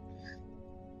gone.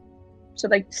 So,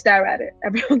 like, stare at it.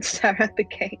 Everyone stare at the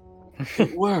gate.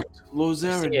 It worked.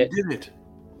 Lozarin, See you it. did it.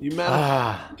 You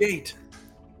managed the gate.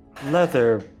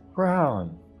 Leather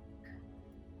brown.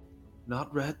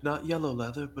 Not red, not yellow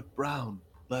leather, but brown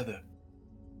leather.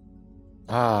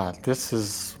 This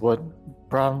is what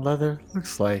brown leather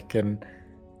looks like. And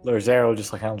Lorzero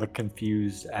just like kind of look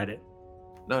confused at it.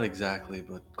 Not exactly,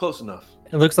 but close enough.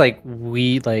 It looks like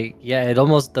it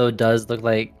almost though does look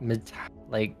like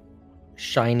like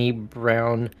shiny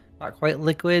brown, not quite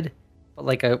liquid, but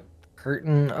like a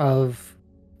curtain of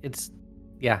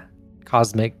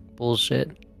cosmic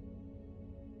bullshit.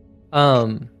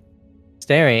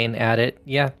 Staring at it,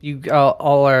 you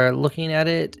all are looking at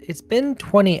it. It's been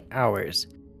 20 hours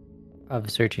of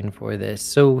searching for this.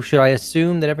 So should I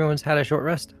assume that everyone's had a short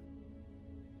rest?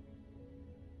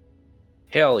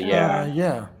 Hell yeah.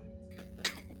 Yeah.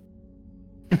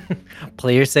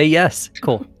 Players say yes.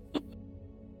 Cool.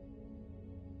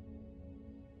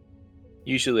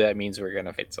 Usually that means we're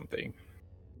gonna fight something.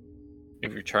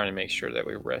 If you're trying to make sure that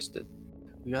we're rested.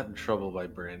 We got in trouble by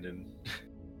Brandon.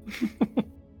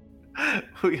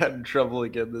 We got in trouble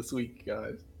again this week,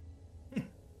 guys.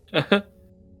 I'm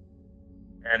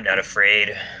not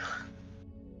afraid.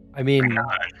 I mean,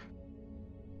 I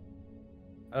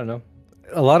don't know.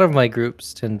 A lot of my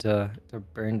groups tend to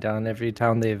burn down every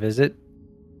town they visit.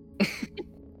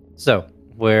 So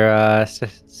we're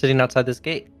sitting outside this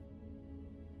gate.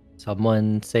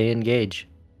 Someone say engage.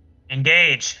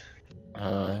 Engage.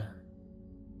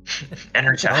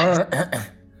 Energize.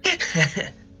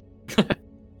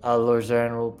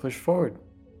 Lorzarin will push forward.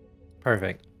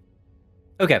 Perfect.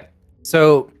 Okay,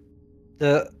 so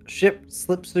the ship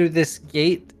slips through this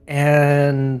gate,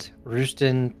 and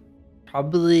Rooston,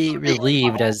 probably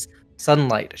relieved as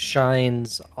sunlight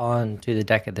shines onto the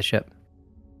deck of the ship.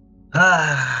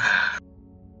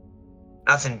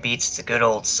 Nothing beats the good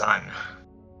old sun.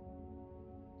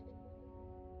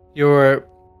 You're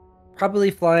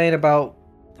probably flying about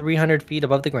 300 feet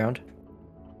above the ground.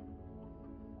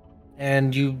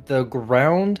 And the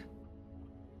ground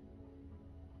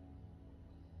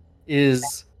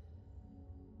is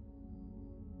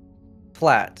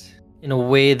flat in a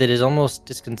way that is almost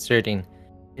disconcerting.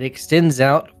 It extends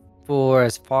out for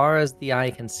as far as the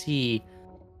eye can see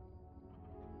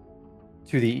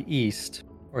to the east,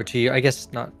 or to, I guess,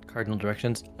 not cardinal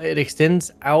directions. It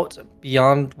extends out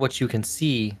beyond what you can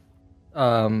see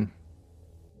to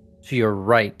your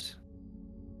right.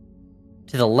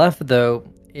 To the left, though,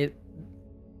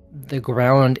 the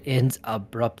ground ends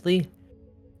abruptly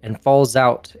and falls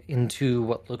out into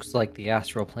what looks like the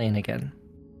astral plane again.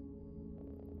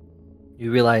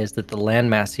 You realize that the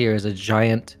landmass here is a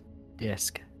giant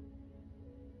disc.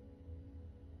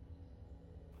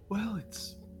 Well,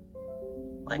 it's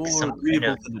Like more some kind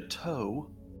agreeable of than a toe.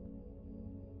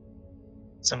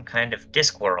 some kind of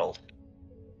disc world.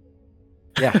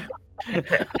 Yeah.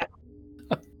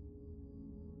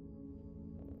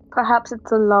 Perhaps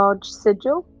it's a large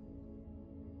sigil.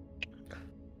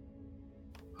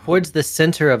 Towards the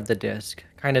center of the disc,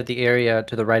 kind of the area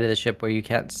to the right of the ship where you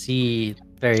can't see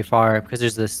very far because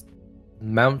there's this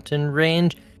mountain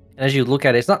range. And as you look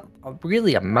at it, it's not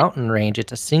really a mountain range,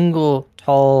 it's a single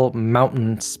tall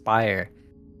mountain spire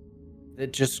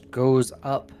that just goes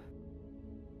up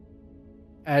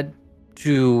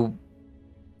to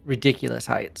ridiculous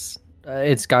heights.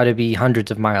 It's got to be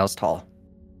hundreds of miles tall.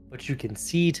 But you can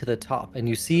see to the top, and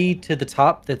you see to the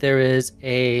top that there is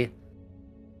a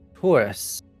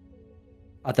Taurus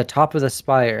at the top of the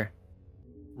spire,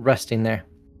 resting there.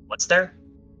 What's there?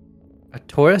 A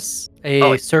Taurus, a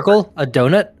Oh, circle, a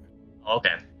donut. Oh,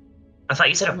 okay. I thought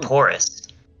you said a porous.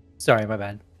 Sorry, my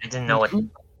bad. I didn't know what to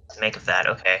make of that.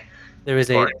 Okay. There is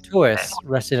a Taurus, Taurus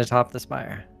resting atop the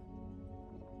spire.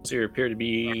 Does there appear to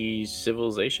be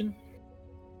civilization?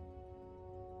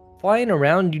 Flying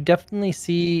around, you definitely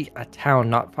see a town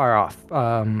not far off,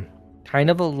 kind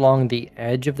of along the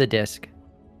edge of the disc.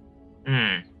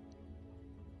 Hmm.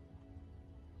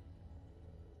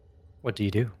 What do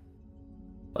you do?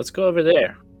 Let's go over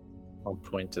there. I'll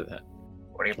point to that.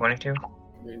 What are you pointing to?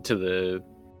 To the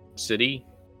city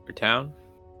or town.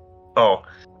 Oh.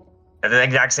 At the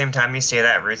exact same time you say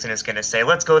that, Ruthin is going to say,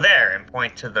 let's go there, and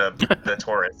point to the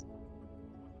Taurus.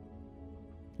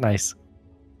 Nice.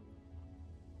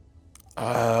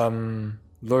 Lord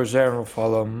Zarin will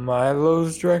follow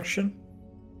Milo's direction.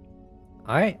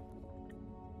 All right.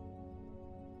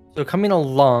 So coming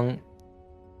along,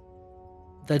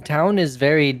 the town is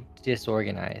very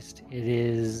disorganized.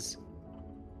 There's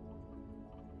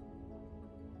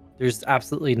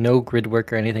absolutely no grid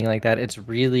work or anything like that. It's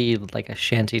really like a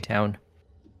shanty town.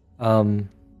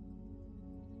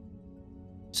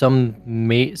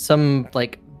 Some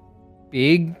like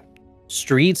big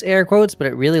streets, air quotes, but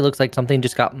it really looks like something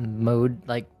just got mowed,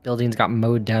 like buildings got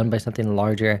mowed down by something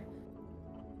larger.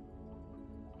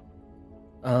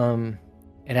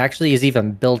 It actually is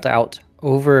even built out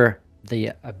over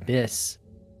the abyss,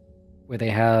 where they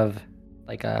have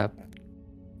like a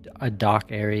dock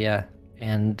area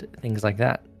and things like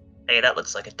that. Hey, that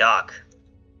looks like a dock.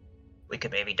 We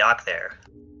could maybe dock there.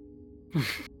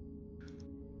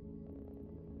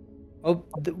 Oh,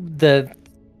 the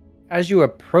as you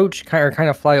approach kind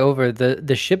of fly over,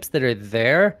 the ships that are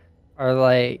there are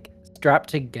like strapped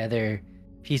together,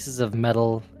 pieces of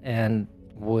metal and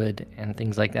wood and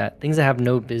things like that. Things that have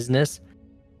no business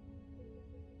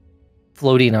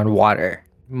floating on water,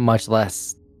 much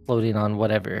less floating on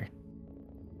whatever.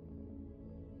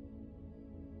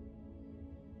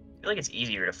 I feel like it's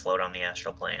easier to float on the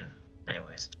astral plane.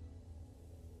 Anyways.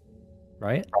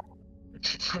 Right?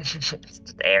 It's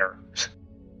just air.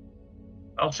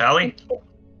 Oh, shall we?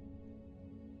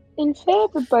 In fear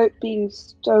of the boat being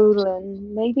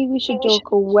stolen, maybe we should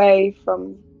dock away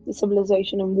from the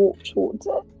civilization and walk towards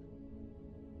it.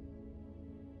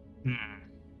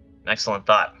 Excellent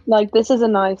thought. Like, this is a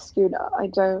nice schooner. I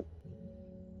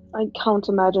can't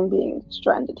imagine being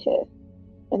stranded here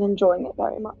and enjoying it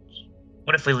very much.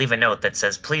 What if we leave a note that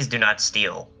says, please do not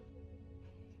steal?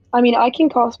 I mean, I can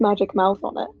cast Magic Mouth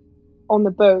on it, on the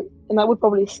boat, and that would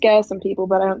probably scare some people,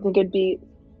 but I don't think it'd be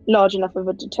large enough of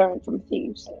a deterrent from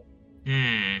thieves.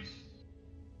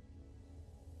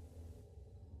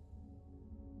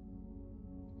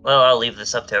 Well, I'll leave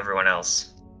this up to everyone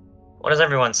else. What does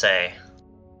everyone say?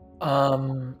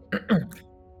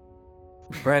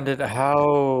 Brandon,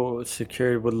 how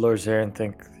secured would Lord Zarin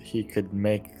think he could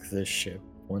make this ship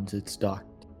once it's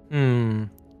docked?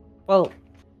 Well,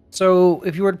 so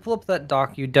if you were to pull up that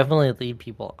dock, you definitely lead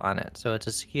people on it. So it's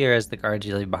as secure as the guards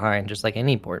you leave behind, just like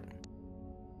any port.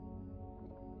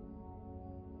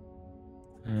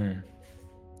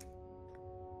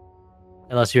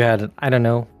 Unless you had, I don't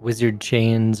know, wizard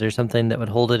chains or something that would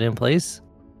hold it in place.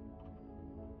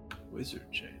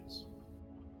 Wizard chains.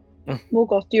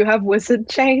 Morgoth, do you have wizard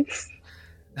chains?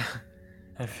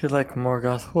 I feel like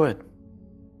Morgoth would.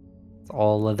 It's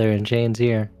all leather and chains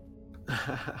here.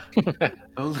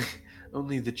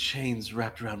 Only the chains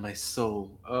wrapped around my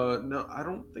soul. No, I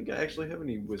don't think I actually have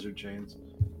any wizard chains.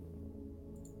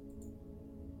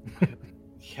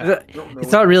 Yeah,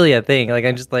 It's not really a thing. Like,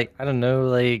 I'm just like, I don't know,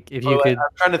 like, if you could...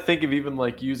 I'm trying to think of even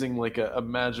like using like a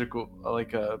magical,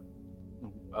 like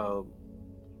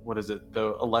what is it?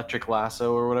 The electric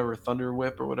lasso or whatever, thunder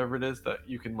whip or whatever it is that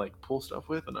you can like pull stuff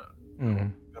with, and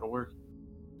that'll work.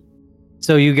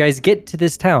 So you guys get to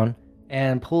this town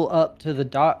and pull up to the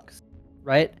docks,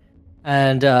 right?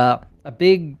 And a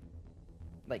big,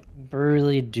 like,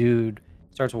 burly dude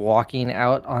starts walking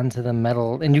out onto the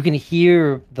metal, and you can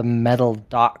hear the metal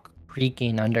dock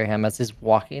creaking under him as he's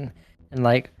walking, and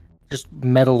like just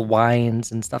metal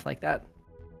wines and stuff like that.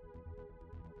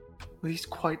 Well, he's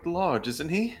quite large, isn't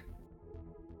he?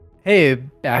 Hey,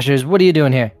 Bashers, what are you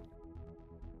doing here?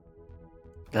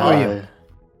 Who are you?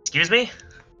 Excuse me?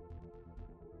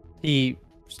 He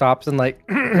stops and like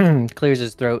clears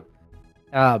his throat.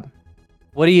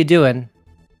 What are you doing?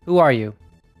 Who are you?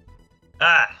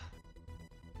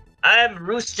 I'm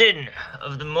Roostin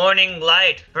of the Morning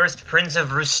Light, first prince of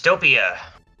Roostopia.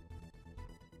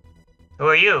 Who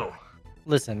are you?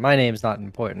 Listen, my name's not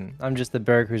important. I'm just the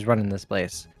Berg who's running this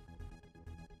place.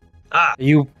 Ah,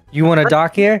 You want to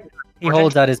dock here? He Important.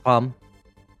 holds out his palm.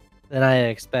 Then I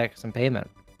expect some payment.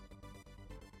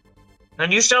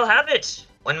 and you shall have it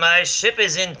when my ship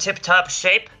is in tip-top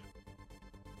shape.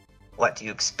 What, do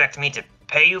you expect me to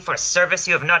pay you for a service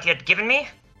you have not yet given me?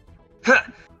 Huh,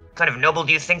 what kind of noble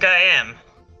do you think I am?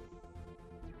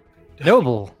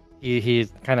 Noble. He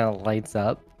kind of lights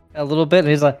up a little bit, and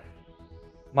he's like,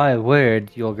 "My word,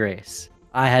 Your Grace.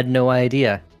 I had no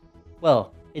idea.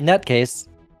 Well, in that case,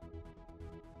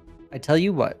 I tell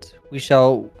you what. We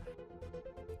shall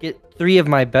get 3 of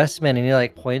my best men," and he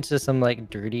like points to some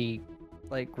like dirty,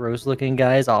 like gross-looking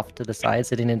guys off to the side,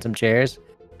 sitting in some chairs.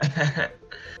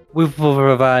 We will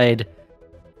provide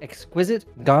exquisite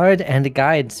guard and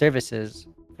guide services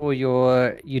for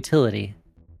your utility.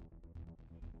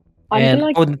 I'm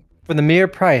And gonna, for the mere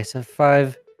price of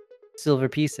 5 silver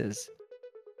pieces.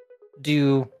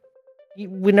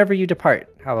 Whenever you depart,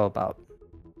 how about?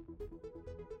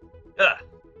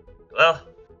 Well,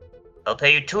 I'll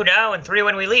pay you 2 now and 3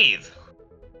 when we leave.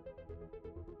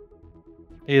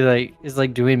 He is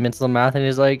like doing mental math, and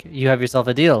he's like, "You have yourself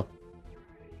a deal."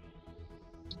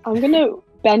 I'm gonna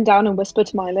bend down and whisper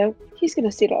to Milo. He's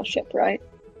gonna steal our ship, right?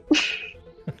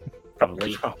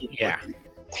 Probably. Yeah.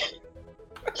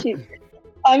 Cute.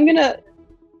 I'm gonna.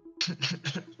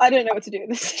 I don't know what to do in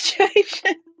this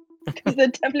situation because they're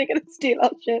definitely gonna steal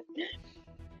our ship.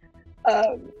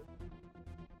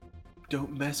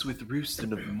 Don't mess with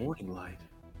Roostin of the Morning Light.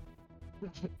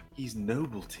 He's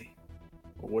nobility.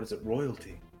 Or what is it?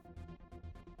 Royalty.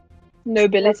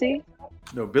 Nobility.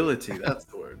 Nobility, that's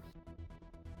the word.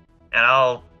 And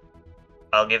I'll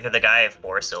give the guy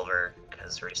 4 silver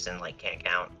because Roostin like can't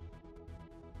count.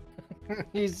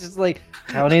 He's just like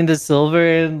counting the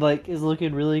silver and like is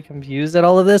looking really confused at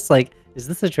all of this. Like, is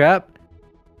this a trap?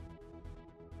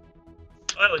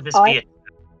 What would this I- be?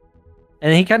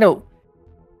 And he kind of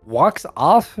walks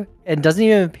off and doesn't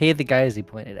even pay the guys he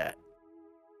pointed at.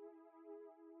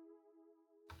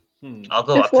 I'll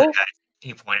go up to the Before- guy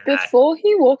he pointed at. Before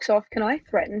he walks off, can I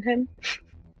threaten him?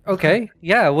 Okay,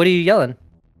 yeah. What are you yelling?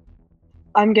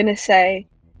 I'm gonna say,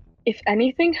 if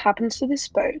anything happens to this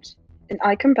boat, and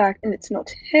I come back and it's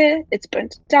not here, it's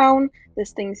burnt down,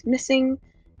 there's things missing,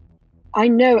 I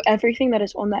know everything that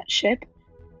is on that ship.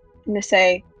 I'm gonna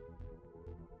say,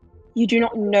 you do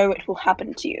not know what will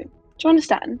happen to you. Do you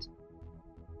understand?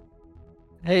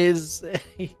 He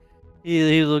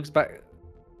looks back,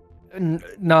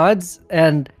 nods,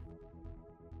 and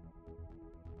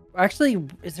actually,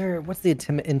 what's the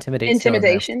intimidation? skill in this?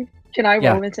 Intimidation. Can I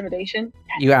Yeah. roll intimidation?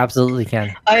 You absolutely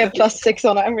can. I have +6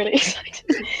 on it. I'm really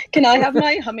excited. Can I have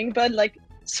my hummingbird like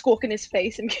squawk in his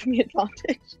face and give me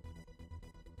advantage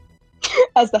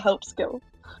as the help skill?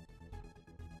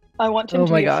 I want him Oh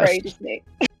to my be gosh. afraid of me.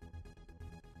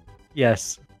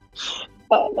 Yes.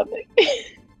 Oh, lovely.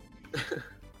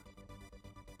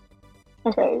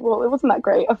 Okay, well, it wasn't that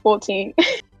great. A 14.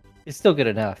 It's still good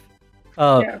enough.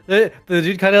 Oh, Yeah. the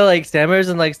dude kind of like stammers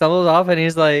and like stumbles off, and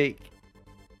he's like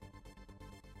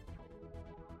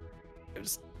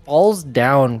just falls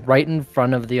down right in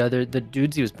front of the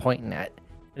dudes he was pointing at,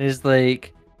 and is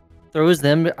like throws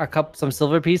them some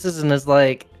silver pieces, and is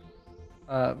like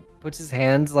puts his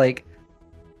hands like,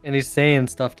 and he's saying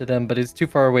stuff to them, but he's too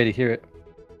far away to hear it.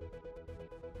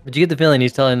 But you get the feeling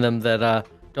he's telling them that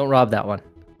don't rob that one.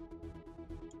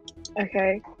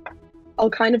 Okay. I'll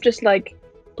kind of just like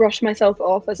brush myself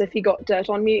off as if he got dirt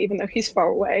on me, even though he's far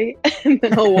away, and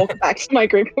then I'll walk back to my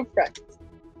group of friends.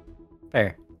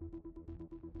 Fair.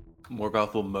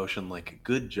 Morgoth will motion like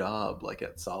good job, like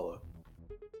at Salo.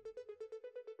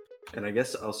 And I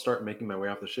guess I'll start making my way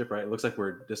off the ship, right? It looks like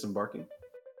we're disembarking.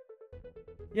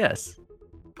 Yes.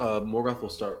 Morgoth will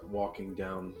start walking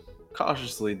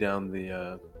cautiously down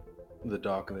the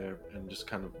dock there, and just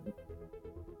kind of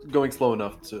going slow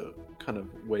enough to kind of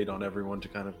wait on everyone to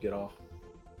kind of get off.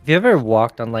 If you ever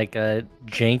walked on like a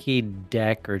janky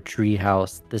deck or tree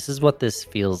house, this is what this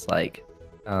feels like.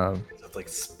 So it's like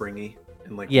springy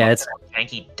and like Yeah, it's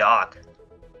Janky dock.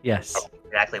 yes.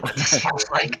 Exactly what this feels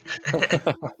like.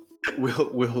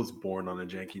 Will's born on a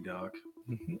janky dock.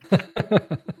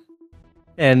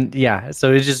 And yeah,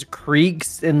 so it just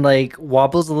creaks and like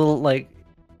wobbles a little. Like,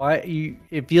 why you?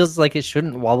 It feels like it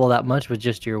shouldn't wobble that much with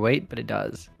just your weight, but it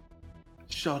does.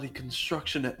 Shoddy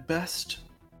construction at best.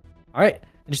 All right, and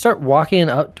you start walking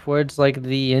up towards like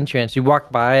the entrance. You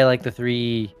walk by like the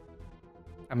three.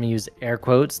 I'm gonna use air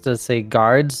quotes to say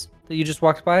guards that you just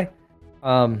walked by,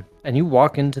 and you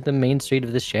walk into the main street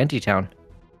of this shanty town.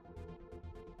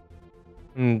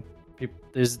 And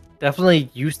there's definitely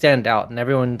you stand out, and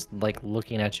everyone's like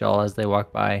looking at y'all as they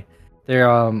walk by. They're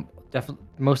definitely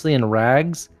mostly in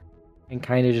rags and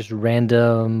kind of just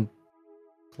random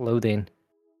clothing.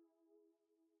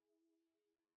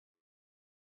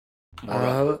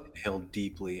 Morgoth would inhale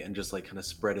deeply and just like kind of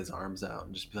spread his arms out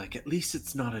and just be like, at least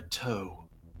it's not a toe.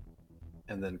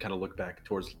 And then kind of look back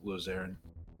towards Lozaren.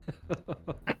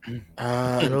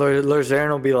 And Lord Zarin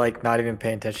will be like not even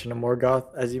paying attention to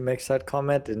Morgoth as he makes that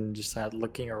comment and just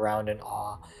looking around in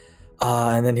awe.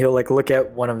 And then he'll like look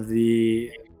at one of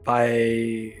the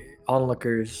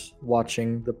onlookers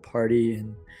watching the party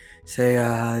and say,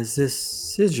 "Is this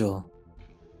Sigil?"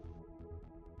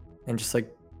 And just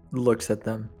like looks at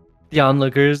them. The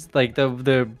onlookers, like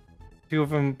the two of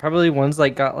them, probably one's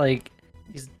like got like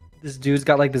this dude's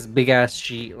got like this big ass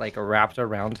sheet like wrapped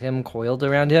around him, coiled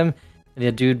around him, and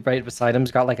the dude right beside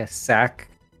him's got like a sack,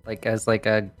 like as like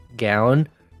a gown.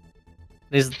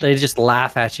 They just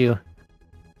laugh at you.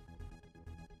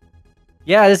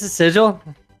 Yeah, this is Sigil.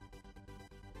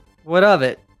 What of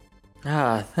it?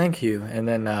 Thank you. And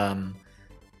then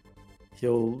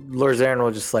Lord Zarin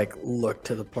will just like look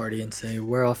to the party and say,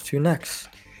 "We're off to next."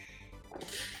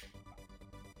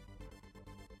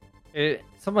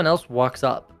 Someone else walks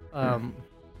up. A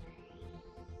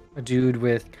dude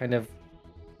with kind of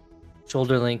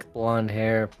shoulder length blonde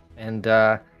hair and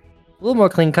a little more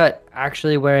clean cut,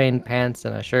 actually wearing pants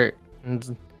and a shirt.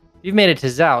 And you've made it to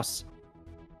Zaus.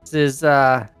 This is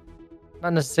not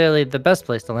necessarily the best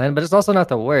place to land, but it's also not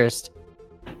the worst.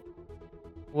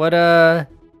 What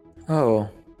Oh,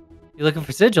 you looking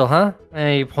for Sigil, huh?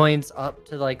 And he points up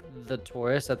to like the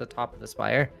Taurus at the top of the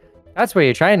spire. That's where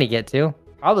you're trying to get to.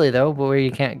 Probably though, but where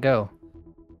you can't go.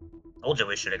 Told you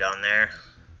we should have gone there.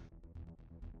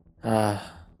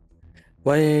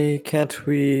 why can't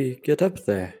we get up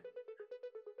there?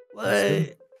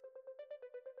 What?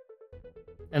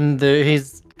 And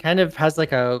he's kind of has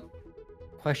like a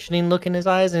questioning look in his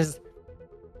eyes. And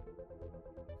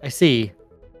I see.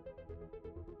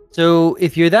 So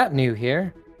if you're that new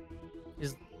here, he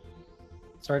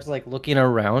starts like looking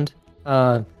around.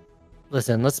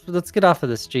 Listen, let's get off of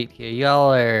the street here.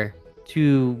 Y'all are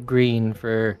too green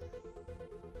for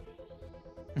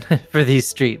for these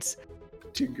streets.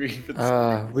 Too green for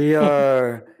the We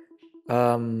are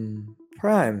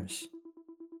primes.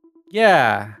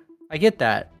 Yeah, I get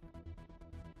that.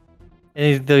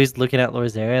 And he's looking at Lord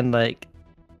Zarin like,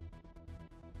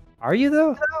 are you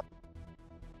though?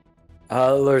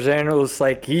 Lord Zarin was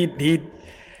like he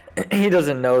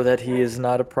doesn't know that he is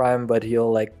not a prime, but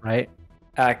he'll like Right.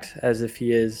 act as if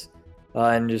he is,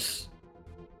 and just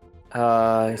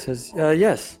he says,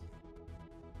 "Yes."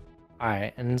 All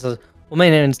right, and so, well, my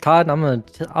name's Todd. And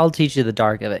I'll teach you the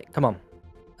dark of it. Come on.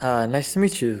 Nice to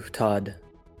meet you, Todd.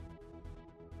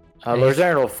 Hey. Lord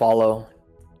Zarin will follow.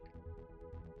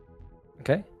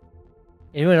 Okay.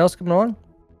 Anyone else coming along?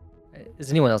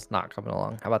 Is anyone else not coming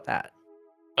along? How about that?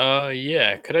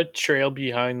 Yeah. Could I trail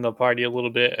behind the party a little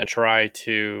bit and try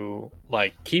to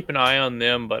like keep an eye on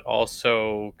them, but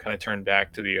also kind of turn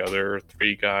back to the other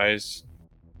three guys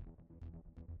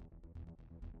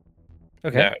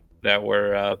Okay. that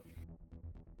were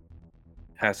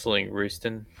hassling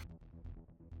Rooston?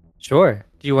 Sure.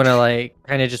 Do you want to like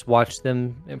kind of just watch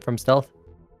them from stealth?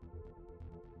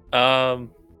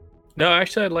 No,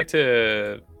 actually, I'd like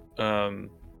to.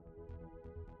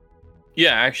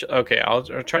 Yeah, actually, okay. I'll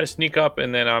try to sneak up,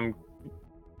 and then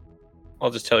I'll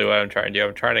just tell you what I'm trying to do.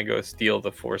 I'm trying to go steal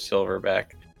the 4 silver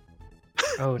back.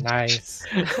 Oh, nice.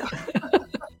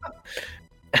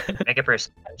 Make a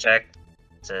perception check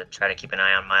to try to keep an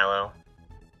eye on Milo.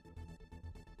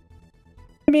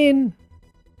 I mean,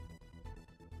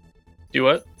 Do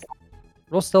what?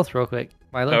 roll stealth real quick,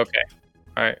 Milo. Okay.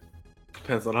 All right.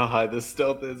 Depends on how high this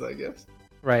stealth is, I guess.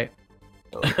 Right.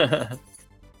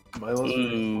 Milo's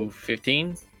Ooh,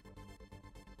 15.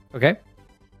 Okay.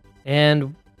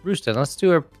 And Rooston, let's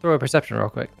throw a perception real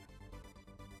quick.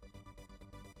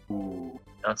 Ooh.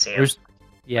 Don't see him. Roost-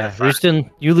 yeah, Fine. Rooston,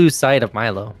 you lose sight of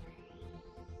Milo.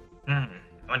 I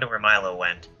wonder where Milo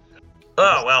went.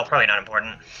 Oh, well, probably not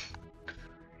important.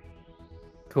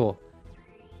 Cool.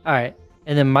 All right,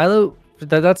 and then Milo,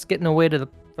 that's getting away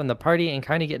from the party and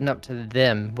kind of getting up to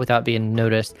them without being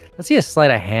noticed. Let's see a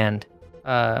sleight of hand.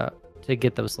 to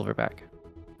get those silver back.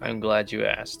 I'm glad you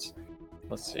asked.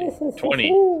 Let's see.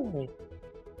 20.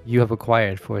 You have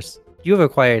acquired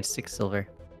 6 silver.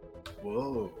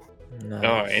 Whoa.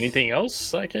 Oh, anything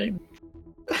else I can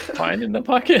find in the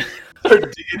pocket?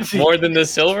 D&D. More than the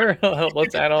silver?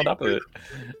 Let's add on top of it.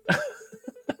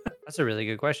 That's a really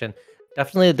good question.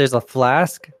 Definitely, there's a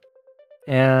flask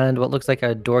and what looks like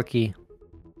a door key.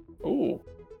 Ooh.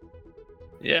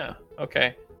 Yeah,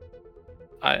 okay.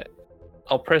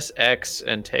 I'll press X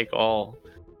and take all.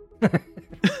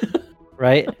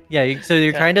 Right? Yeah. So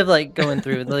you're Yeah. kind of like going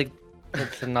through like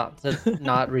to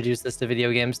not reduce this to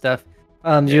video game stuff.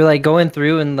 You're like going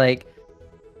through and like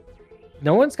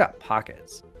no one's got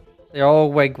pockets. They're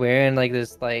all like wearing like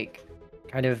this like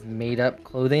kind of made up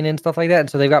clothing and stuff like that. And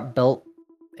so they've got belt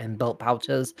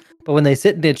pouches. But when they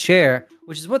sit in a chair,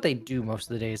 which is what they do most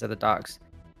of the days at the docks,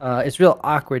 it's real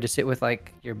awkward to sit with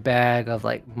like your bag of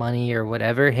like money or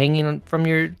whatever hanging from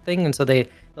your thing. And so they'll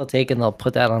take and they'll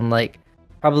put that on like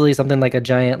probably something like a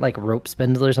giant like rope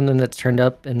spindle or something that's turned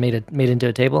up and made into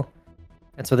a table.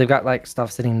 And so they've got like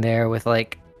stuff sitting there with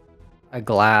like a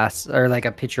glass or like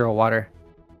a pitcher of water.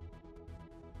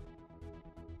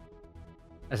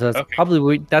 And so that's Okay.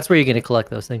 probably that's where you're going to collect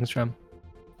those things from.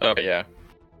 Okay, yeah.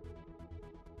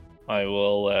 I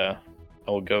will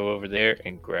go over there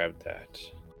and grab that.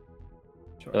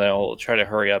 Sure. And I'll try to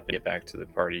hurry up and get back to the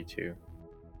party too.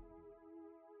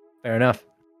 Fair enough.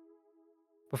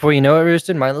 Before you know it,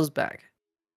 Roosted, Milo's back.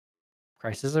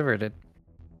 Crisis averted.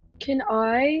 Can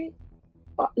I,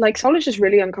 like, Sol is just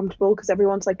really uncomfortable because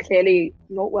everyone's like clearly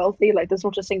not wealthy. Like, there's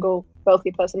not a single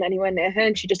wealthy person anywhere near her,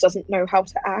 and she just doesn't know how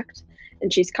to act,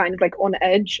 and she's kind of like on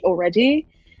edge already.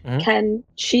 Mhm. Can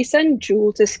she send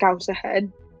Jewel to scout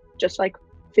ahead, just like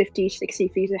 50, 60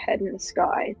 feet ahead in the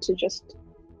sky to just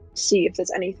see if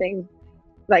there's anything,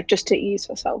 like, just to ease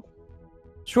herself?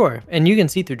 Sure. And you can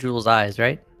see through Jewel's eyes,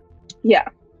 right? Yeah,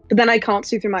 but then I can't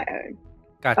see through my own.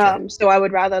 Gotcha. So I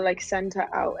would rather like send her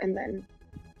out and then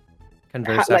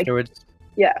Converse like- afterwards.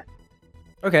 yeah.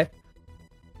 Okay.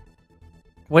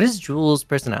 What is Jewel's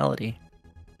personality?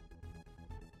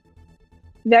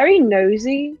 Very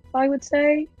nosy, I would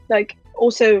say. Like,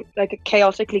 also like a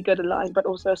chaotically good aligned, but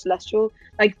also a celestial.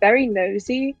 Like, very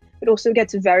nosy, but also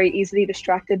gets very easily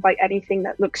distracted by anything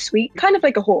that looks sweet. Kind of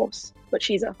like a horse, but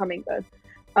she's a hummingbird.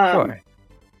 Sure.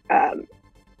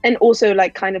 And also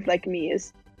like kind of like me,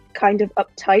 is kind of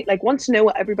uptight. Like, wants to know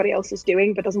what everybody else is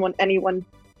doing, but doesn't want anyone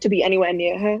to be anywhere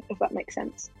near her. If that makes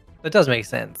sense. That does make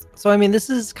sense. So, I mean, this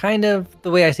is kind of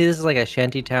the way I see this is like a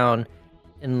shanty town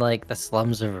in like the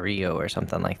slums of Rio or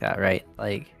something like that, right?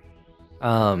 Like,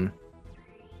 it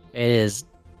is,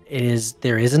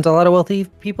 there isn't a lot of wealthy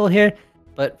people here,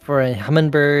 but for a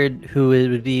hummingbird who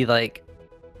would be like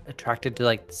attracted to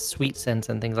like sweet scents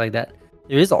and things like that,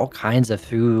 there is all kinds of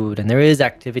food and there is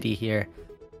activity here.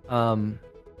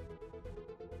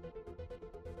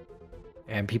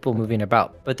 And people moving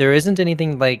about, but there isn't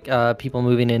anything like people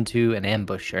moving into an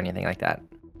ambush or anything like that.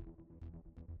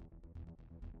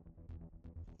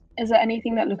 Is there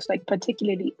anything that looks like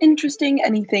particularly interesting?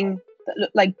 Anything that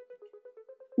look like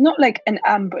not like an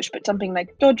ambush, but something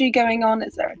like dodgy going on?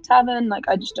 Is there a tavern? Like,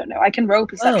 I just don't know. I can roll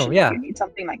perception yeah. if you need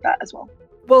something like that as well.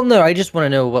 Well, no, I just want to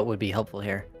know what would be helpful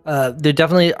here. There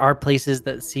definitely are places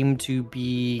that seem to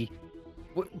be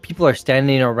people are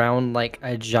standing around like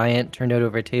a giant turned out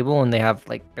over table, and they have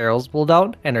like barrels pulled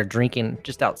out and are drinking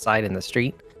just outside in the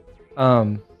street.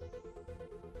 Further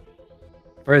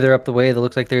up the way, it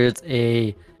looks like there's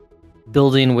a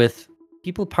building with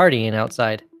people partying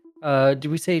outside. Do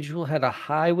we say Jewel had a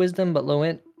high wisdom but low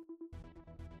int?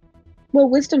 Well,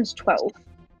 wisdom's 12,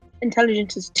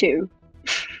 intelligence is 2.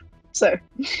 So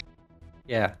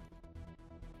Yeah.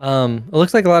 It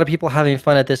looks like a lot of people having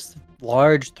fun at this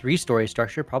large 3-story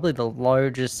structure, probably the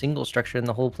largest single structure in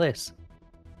the whole place.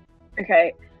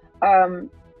 okay.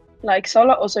 Like,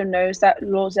 Sola also knows that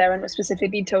Lord Zarin was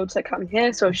specifically told to come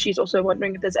here, so she's also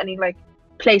wondering if there's any like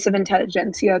place of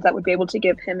intelligentsia that would be able to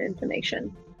give him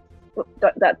information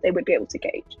that they would be able to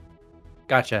gauge.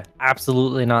 Gotcha.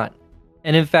 Absolutely not.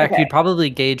 And in fact, Okay. you'd probably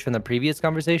gauge from the previous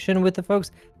conversation with the folks,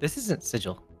 this isn't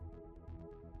Sigil.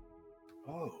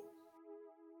 Oh.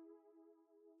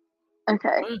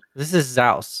 Okay. This is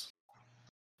Zaus.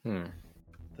 Hmm.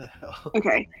 The hell?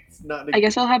 Okay. It's not I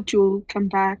guess I'll have Jewel come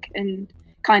back and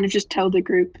kind of just tell the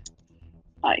group,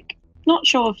 like, not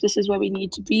sure if this is where we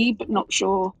need to be, but not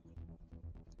sure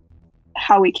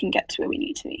how we can get to where we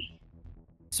need to be.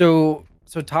 So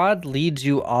Todd leads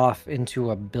you off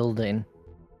into a building.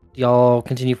 Do y'all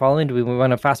continue following? Do we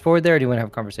want to fast forward there, or do you want to have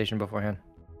a conversation beforehand?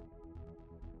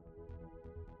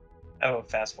 Oh,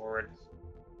 fast forward.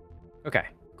 Okay,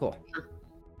 Cool.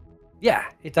 Yeah,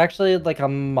 it's actually like a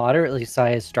moderately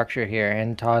sized structure here,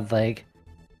 and Todd like,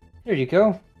 here you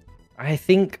go. I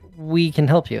think we can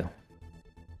help you.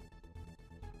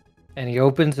 And he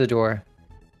opens the door,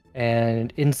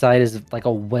 and inside is like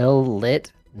a well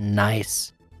lit,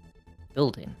 nice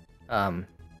building. The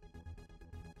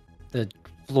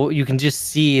floor, you can just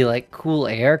see like cool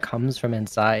air comes from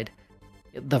inside.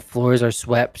 The floors are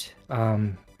swept.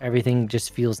 Everything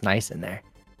just feels nice in there.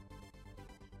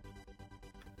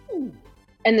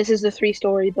 And this is the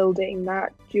 3-story building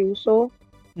that Jules saw?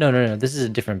 No. This is a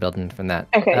different building from that.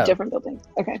 Okay, different building.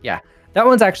 Okay. That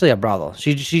one's actually a brothel.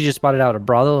 She just spotted out a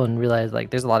brothel and realized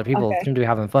like there's a lot of people Okay. seem to be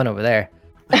having fun over there.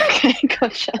 Okay,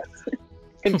 gotcha.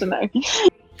 Good to know.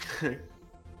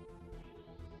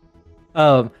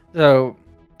 So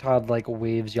Todd like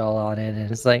waves y'all on it and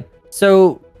it's like,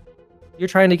 so you're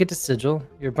trying to get to Sigil.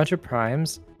 You're a bunch of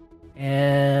primes,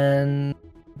 and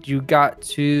you got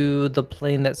to the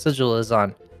plane that Sigil is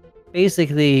on.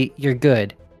 Basically, you're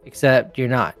good, except you're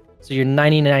not. So you're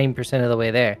 99% of the way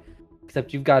there,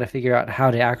 except you've got to figure out how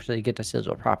to actually get to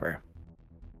Sigil proper.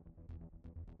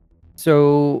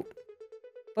 So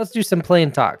let's do some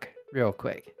plane talk real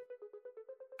quick.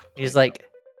 He's like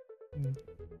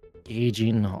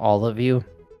gauging all of you.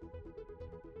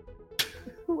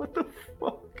 What the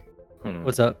fuck?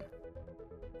 What's up?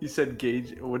 You said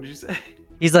gauge. What did you say?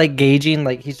 He's like gauging,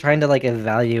 like he's trying to like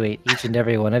evaluate each and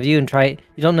every one of you and try.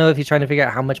 You don't know if he's trying to figure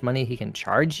out how much money he can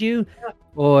charge you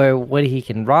or what he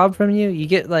can rob from you. You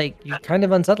get like, you're kind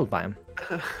of unsettled by him.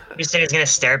 Houston is gonna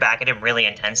stare back at him really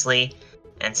intensely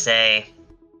and say,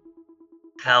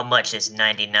 "How much is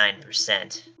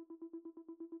 99%?"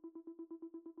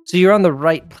 So you're on the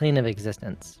right plane of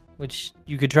existence, which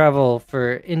you could travel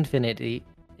for infinity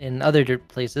in other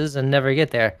places and never get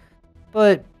there.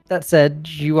 But that said,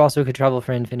 you also could travel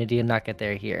for infinity and not get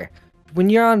there here. When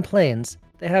you're on planes,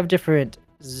 they have different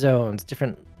zones,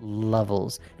 different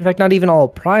levels. In fact, not even all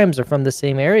primes are from the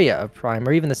same area of prime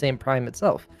or even the same prime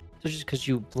itself. So just because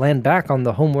you land back on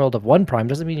the home world of one prime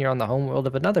doesn't mean you're on the home world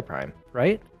of another prime,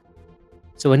 right?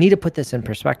 So I need to put this in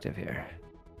perspective here.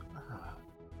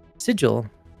 Sigil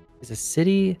is a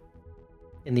city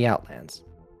in the Outlands.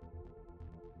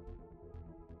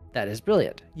 That is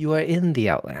brilliant. You are in the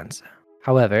Outlands.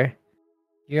 However,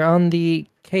 you're on the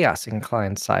Chaos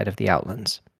Inclined side of the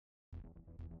Outlands.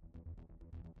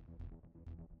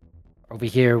 Over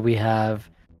here we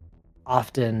have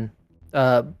often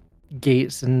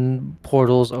gates and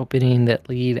portals opening that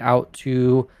lead out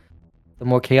to the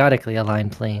more chaotically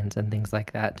aligned planes and things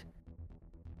like that.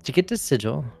 To get to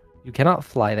Sigil, you cannot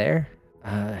fly there.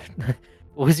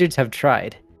 Wizards have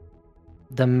tried.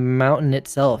 The mountain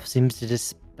itself seems to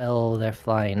dispel their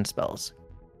flying spells.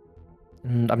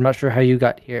 And I'm not sure how you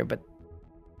got here, but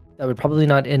that would probably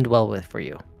not end well with for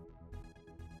you.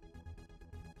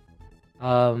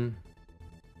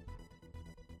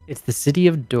 It's the City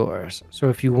of Doors. So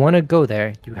if you want to go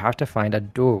there, you have to find a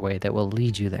doorway that will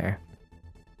lead you there.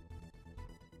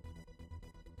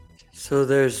 So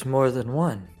there's more than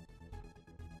one.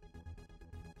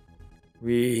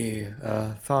 We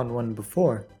found one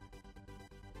before.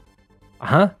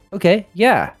 Okay.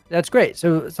 Yeah, that's great.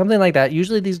 So something like that.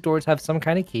 Usually these doors have some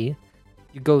kind of key.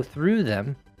 You go through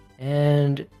them,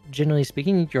 and generally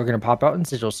speaking, you're going to pop out in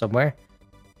Sigil somewhere.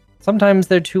 Sometimes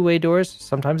they're two-way doors.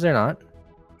 Sometimes they're not.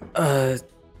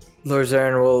 Lord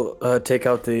Zarin will take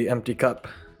out the empty cup.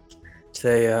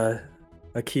 Say,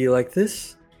 a key like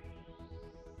this?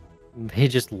 He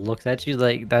just looks at you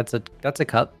like that's a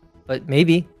cup, but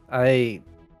maybe did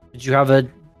you have a?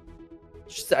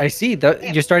 I see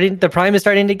the prime is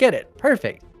starting to get it.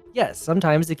 Perfect. Yes,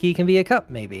 sometimes the key can be a cup,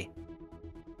 maybe.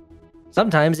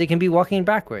 Sometimes it can be walking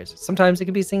backwards. Sometimes it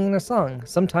can be singing a song.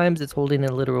 Sometimes it's holding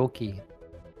a literal key.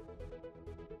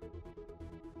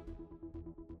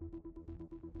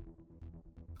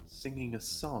 Singing a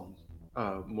song.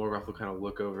 Morgoth will kind of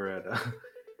look over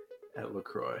at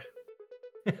LaCroix.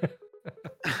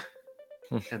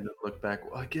 And then look back.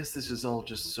 Well, I guess this is all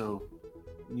just so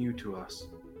new to us.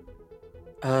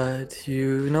 Do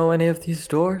you know any of these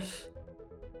doors?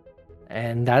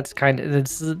 And that's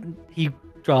he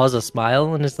draws a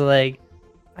smile and is like,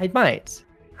 I might.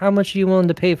 How much are you willing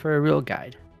to pay for a real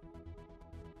guide?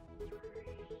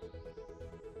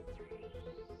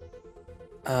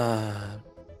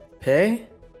 Pay?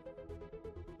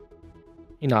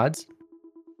 He nods.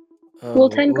 Will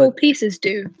 10 what- gold pieces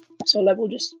do? So we'll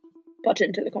just butt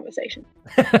into the conversation.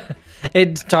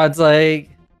 And Todd's like,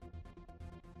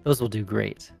 those will do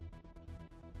great.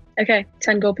 Okay,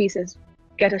 10 gold pieces.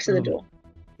 Get us to the door.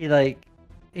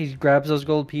 He grabs those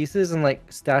gold pieces and like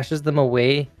stashes them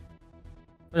away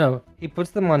No, he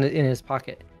puts them on in his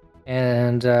pocket,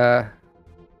 and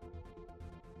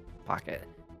pocket.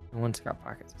 No one's got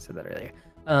pockets. I said that earlier.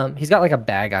 He's got like a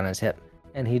bag on his hip,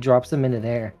 and he drops them into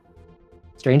there.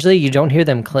 Strangely, you don't hear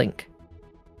them clink.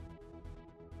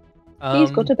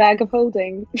 He's got a bag of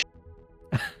holding.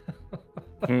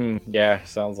 Yeah,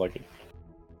 sounds like it.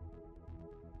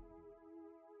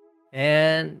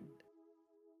 And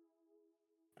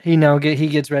he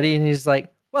gets ready, and he's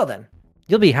like, "Well then,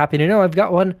 you'll be happy to know I've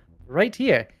got one right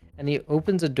here." And he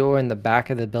opens a door in the back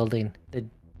of the building that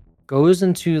goes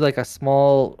into like a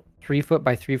small 3-foot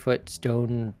by 3-foot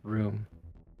stone room.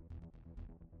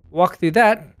 Walk through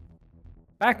that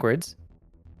backwards,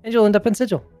 and you'll end up in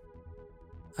Sigil.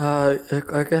 I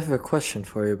have a question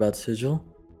for you about Sigil.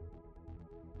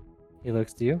 He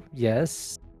looks to you.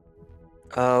 Yes.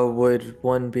 Would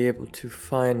one be able to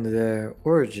find their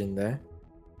origin there?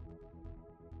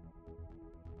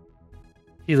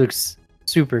 He looks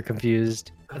super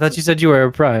confused. I thought you said you were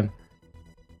a prime.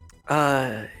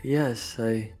 Yes,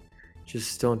 I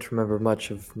just don't remember much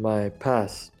of my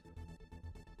past.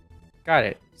 Got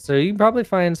it. So you can probably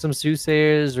find some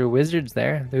soothsayers or wizards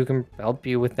there who can help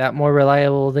you with that more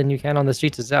reliable than you can on the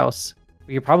streets of Zeus.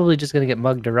 But you're probably just gonna get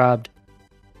mugged or robbed.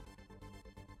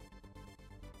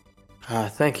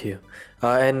 Thank you.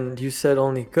 And you said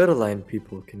only good aligned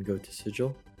people can go to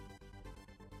Sigil?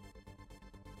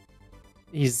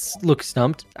 Looks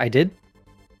stumped. I did.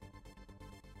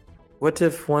 What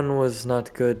if one was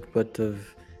not good, but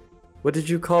of... What did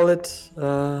you call it?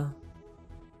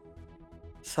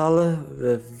 Sala?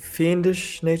 The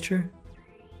fiendish nature?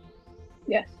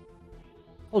 Yes.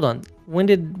 Hold on.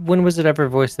 When was it ever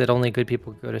voiced that only good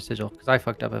people go to Sigil? Because I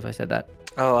fucked up if I said that.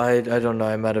 Oh, I don't know.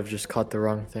 I might have just caught the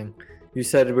wrong thing. You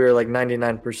said we were like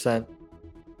 99%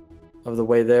 of the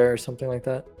way there or something like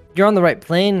that? You're on the right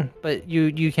plane, but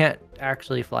you can't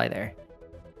actually fly there.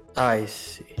 I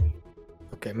see.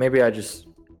 Okay, maybe I just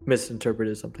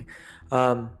misinterpreted something.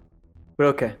 But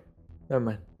okay. Never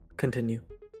mind. Continue.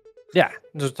 Yeah.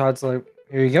 Just Todd's like,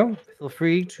 here you go. Feel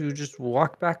free to just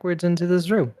walk backwards into this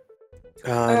room.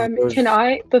 Can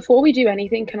I, before we do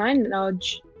anything, can I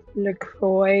nudge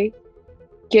LaCroix,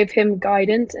 give him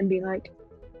guidance, and be like,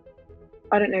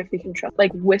 I don't know if we can trust,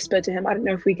 like whisper to him, I don't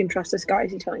know if we can trust this guy,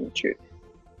 is he telling the truth?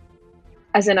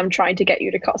 As in, I'm trying to get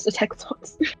you to cast Detect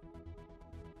Thoughts.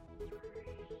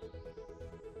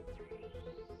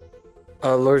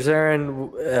 Lord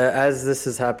Zarin, as this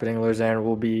is happening, Lord Zarin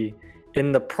will be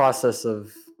in the process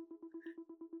of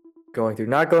going through.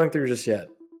 Not going through just yet,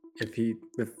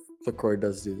 if LaCroix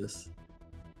does do this.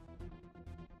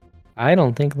 I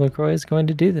don't think LaCroix is going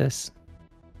to do this.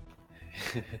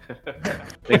 I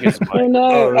think it's Oh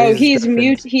no! Oh, He's he's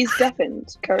mute. He's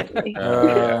deafened currently.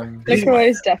 Um, LaCroix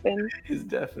is deafened. He's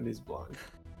deaf and he's blind.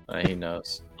 He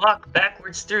knows. Walk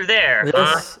backwards through there,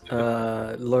 Yes,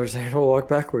 Lord Zarin will walk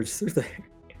backwards through there.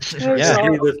 Oh, Yeah.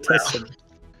 God. Be the testing.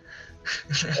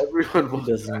 Everyone He will.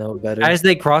 doesn't know better. As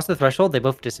they cross the threshold, they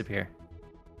both disappear.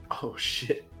 Oh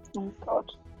shit. Oh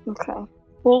god. Okay.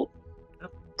 Well,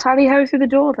 tally ho through the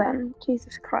door then.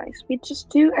 Jesus Christ. We just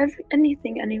do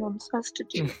anything anyone says to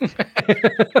do.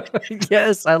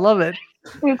 Yes, I love it.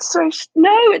 It's so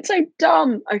it's so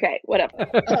dumb. Okay, whatever.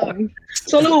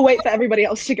 Solo will wait for everybody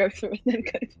else to go through and then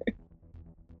go through.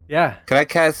 Yeah. Can I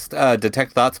cast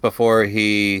Detect Thoughts before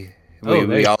we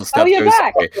all step you're through?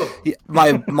 back. Yeah,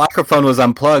 my microphone was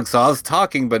unplugged, so I was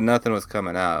talking, but nothing was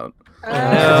coming out.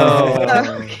 No.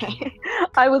 Okay.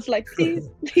 I was like, please,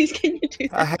 can you do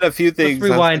I that? had a few things.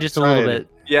 Let's rewind just a little bit.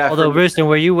 Yeah. Although, for- Rooston,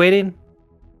 were you waiting?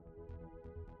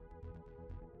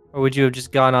 Or would you have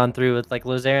just gone on through with like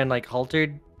Lozarin like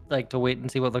haltered, like to wait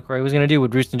and see what LaCroix was gonna do?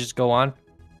 Would Rooston just go on?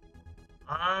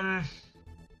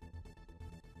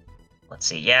 Let's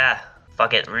see. Yeah,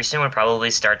 fuck it. Rooston would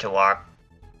probably start to walk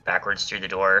backwards through the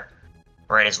door,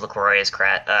 right as LaCroix is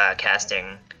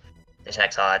casting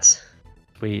Detect Thoughts.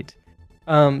 Sweet.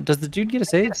 Does the dude get a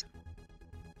save?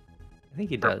 I think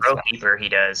he For does. Prokeeper, he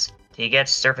does. He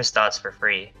gets Surface Thoughts for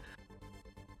free.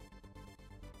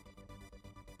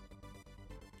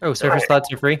 Oh, surface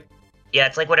thoughts are free. Yeah,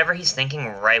 it's like whatever he's thinking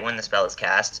right when the spell is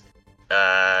cast,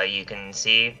 you can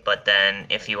see. But then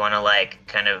if you want to like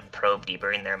kind of probe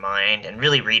deeper in their mind and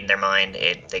really read their mind,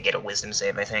 they get a Wisdom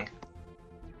save, I think.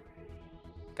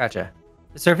 Gotcha.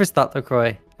 The surface thought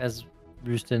LaCroix as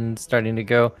Rooston's starting to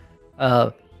go.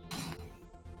 That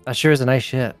sure is a nice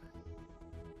ship.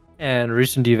 And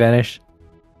Rooston, do you vanish?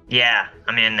 Yeah,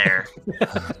 I'm in there.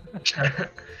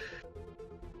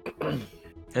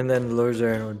 And then Lord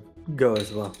Zarin would go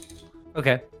as well.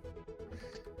 Okay.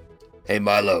 Hey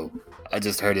Milo, I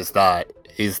just heard his thought.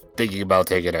 He's thinking about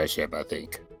taking our ship, I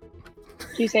think.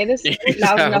 Do you say this You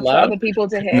loud sound enough for loud? other people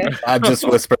to hear? I'm just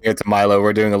whispering it to Milo.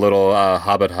 We're doing a little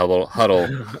hobbit huddle.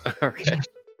 Okay.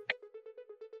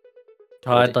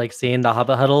 Todd, like seeing the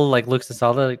Hobbit huddle, like looks at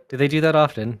Sala. Like, do they do that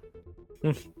often?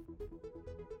 And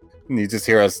you just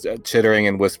hear us chittering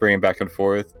and whispering back and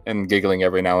forth and giggling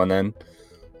every now and then.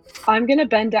 I'm gonna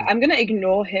bend down. I'm gonna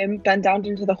ignore him, bend down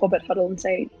into the Hobbit huddle, and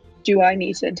say, "Do I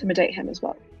need to intimidate him as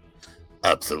well?"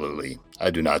 Absolutely. I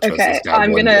do not trust Okay, this guy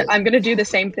one bit. I'm gonna do the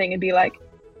same thing and be like,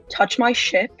 "Touch my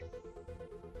ship,"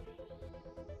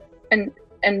 and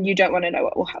you don't want to know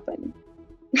what will happen.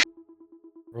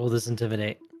 Roll this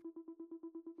intimidate.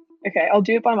 Okay, I'll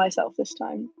do it by myself this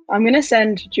time. I'm gonna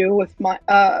send Jewel with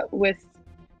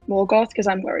Morgoth because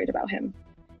I'm worried about him.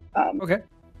 Okay.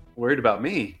 Worried about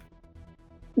me?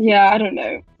 Yeah, I don't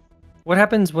know. What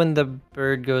happens when the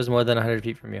bird goes more than 100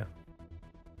 feet from you?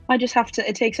 I just have to.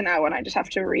 It takes an hour, and I just have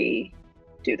to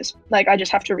do this. Like, I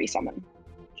just have to resummon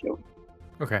Jewel.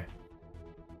 Okay.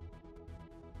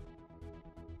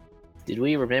 Did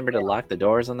we remember to lock the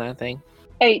doors on that thing?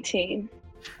 18.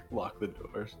 Lock the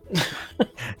doors.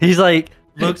 He's like,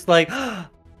 looks like,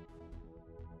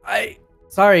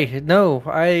 sorry, no,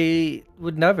 I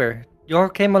would never. You all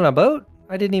came on a boat?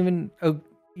 I didn't even, oh,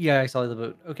 yeah, I saw the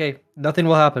boat. Okay, nothing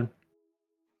will happen.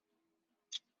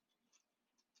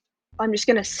 I'm just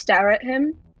gonna stare at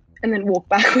him and then walk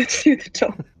backwards through the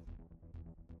door.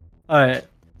 All right.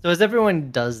 So as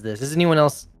everyone does this, is anyone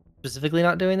else specifically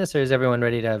not doing this, or is everyone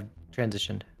ready to have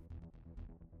transitioned?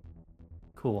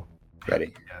 Cool.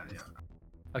 Ready. Yeah.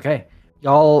 Okay,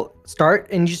 y'all start,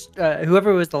 and just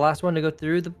whoever was the last one to go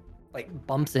through the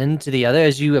bumps into the other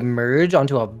as you emerge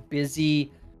onto a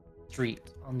busy street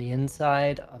on the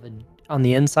inside of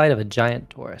a giant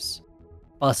Taurus.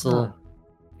 Bustle. Huh.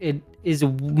 It is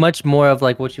much more of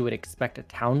like what you would expect a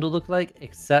town to look like,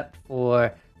 except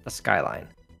for the skyline.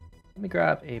 Let me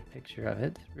grab a picture of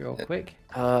it real quick.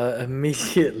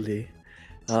 Immediately,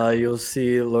 you'll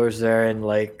see Lorzarin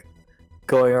like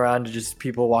going around to just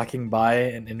people walking by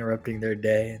and interrupting their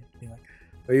day and being like,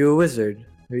 "Are you a wizard?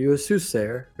 Are you a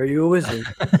soothsayer? Are you a wizard?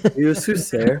 Are you a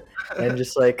soothsayer?" And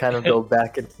just like kind of go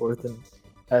back and forth and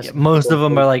ask Yeah, most people of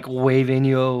them for- are like waving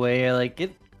you away, like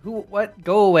get what?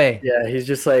 Go away. Yeah, he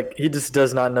just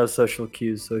does not know social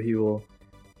cues, so he will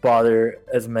bother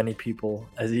as many people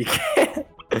as he can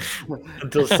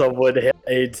until someone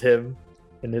aids him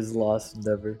in his lost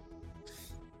endeavor.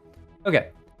 Okay.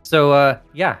 So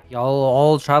yeah, y'all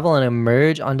all travel and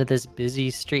emerge onto this busy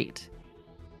street.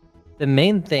 The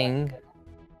main thing,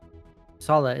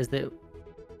 Sala, is that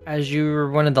as you were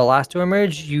one of the last to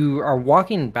emerge, you are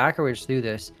walking backwards through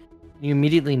this. You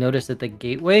immediately notice that the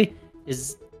gateway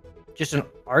is just an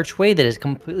archway that is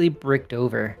completely bricked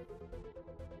over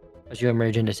as you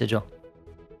emerge into Sigil.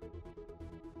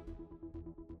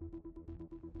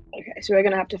 Okay, so we're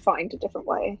gonna have to find a different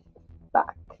way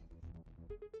back.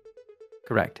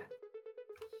 Correct.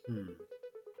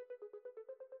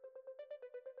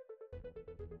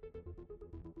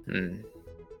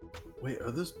 Wait,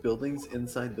 are those buildings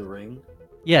inside the ring?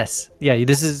 Yes. Yeah,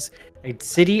 this is a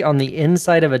city on the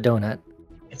inside of a donut.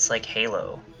 It's like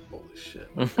Halo. Holy shit.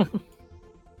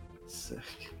 Sick.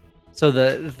 So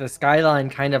the skyline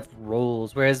kind of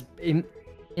rolls, whereas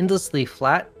endlessly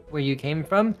flat where you came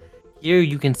from, here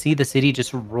you can see the city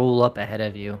just roll up ahead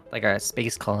of you, like a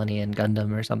space colony in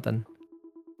Gundam or something.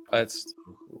 That's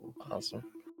awesome.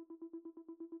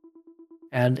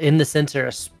 And in the center,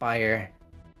 a spire,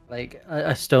 like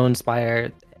a stone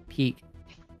spire peak,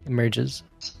 emerges.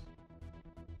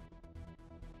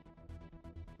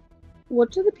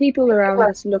 What do the people around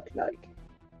us look like?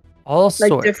 All Like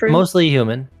sorts, different- mostly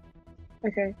human.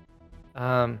 Okay.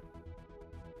 But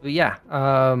yeah,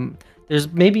 there's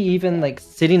maybe even like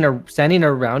standing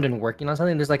around and working on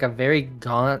something. There's like a very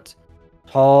gaunt,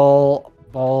 tall,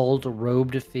 bald,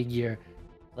 robed figure,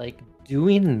 like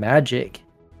doing magic,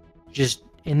 just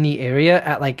in the area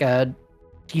at like a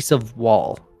piece of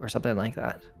wall or something like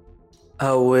that.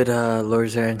 Would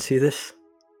Lorzarin see this?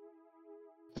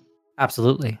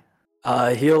 Absolutely.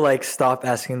 He'll like stop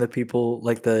asking the people,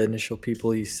 like the initial people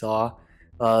he saw,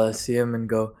 see him and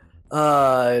go,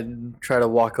 try to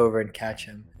walk over and catch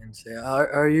him and say,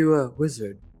 "Are you a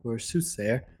wizard or a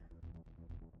soothsayer?"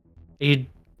 The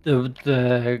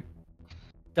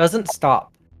doesn't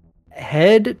stop.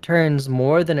 Head turns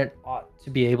more than it ought to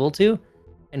be able to,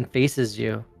 and faces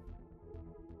you.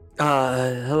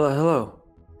 Hello.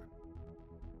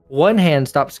 One hand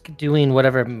stops doing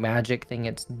whatever magic thing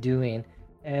it's doing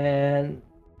and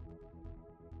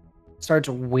starts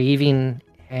waving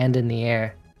hand in the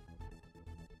air.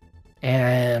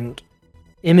 And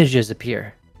images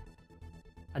appear.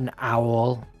 An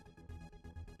owl,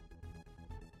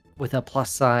 with a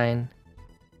plus sign,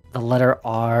 the letter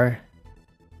R,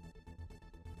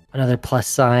 another plus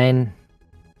sign,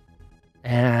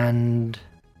 and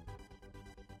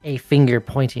a finger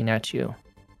pointing at you.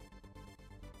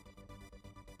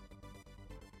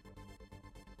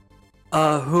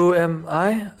 Who am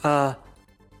I?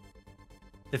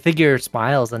 The figure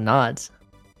smiles and nods.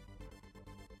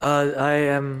 I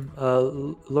am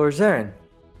Lord Zarin.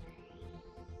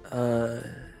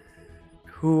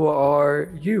 Who are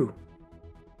you?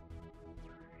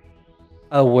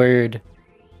 A word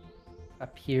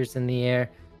appears in the air.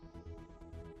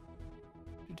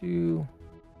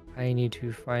 I need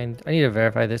to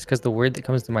verify this because the word that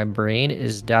comes to my brain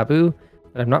is Dabu,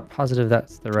 but I'm not positive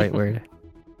that's the right word.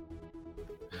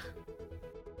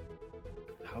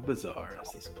 How bizarre is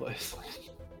this place?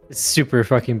 It's super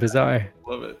fucking bizarre.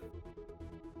 Love it.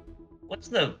 What's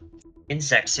the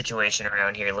insect situation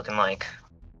around here looking like?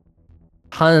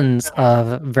 Tons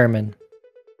of vermin.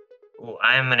 Ooh,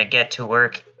 I'm gonna get to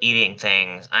work eating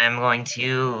things. I'm going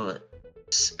to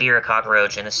spear a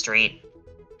cockroach in the street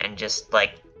and just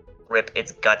like rip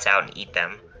its guts out and eat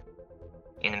them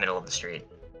in the middle of the street.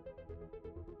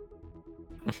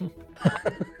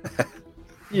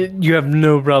 You have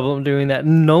no problem doing that.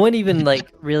 No one even like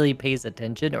really pays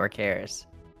attention or cares.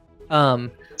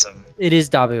 Awesome. It is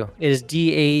Dabu. It is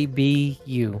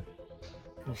Dabu.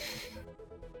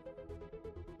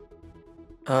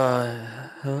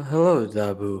 Hello,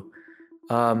 Dabu.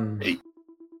 Hey.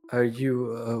 Are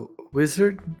you a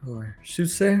wizard or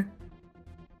soothsayer?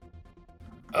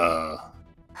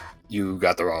 You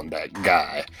got the wrong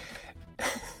guy.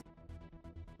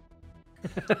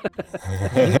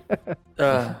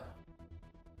 Oh,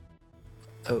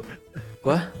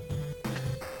 what?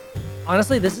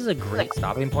 Honestly, this is a great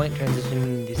stopping point,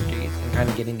 transitioning these streets and kind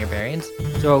of getting your bearings.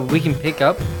 So we can pick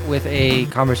up with a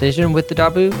conversation with the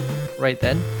Dabu right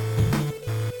then.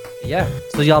 Yeah.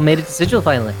 So y'all made it to Sigil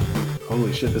finally.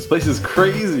 Holy shit, this place is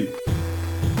crazy.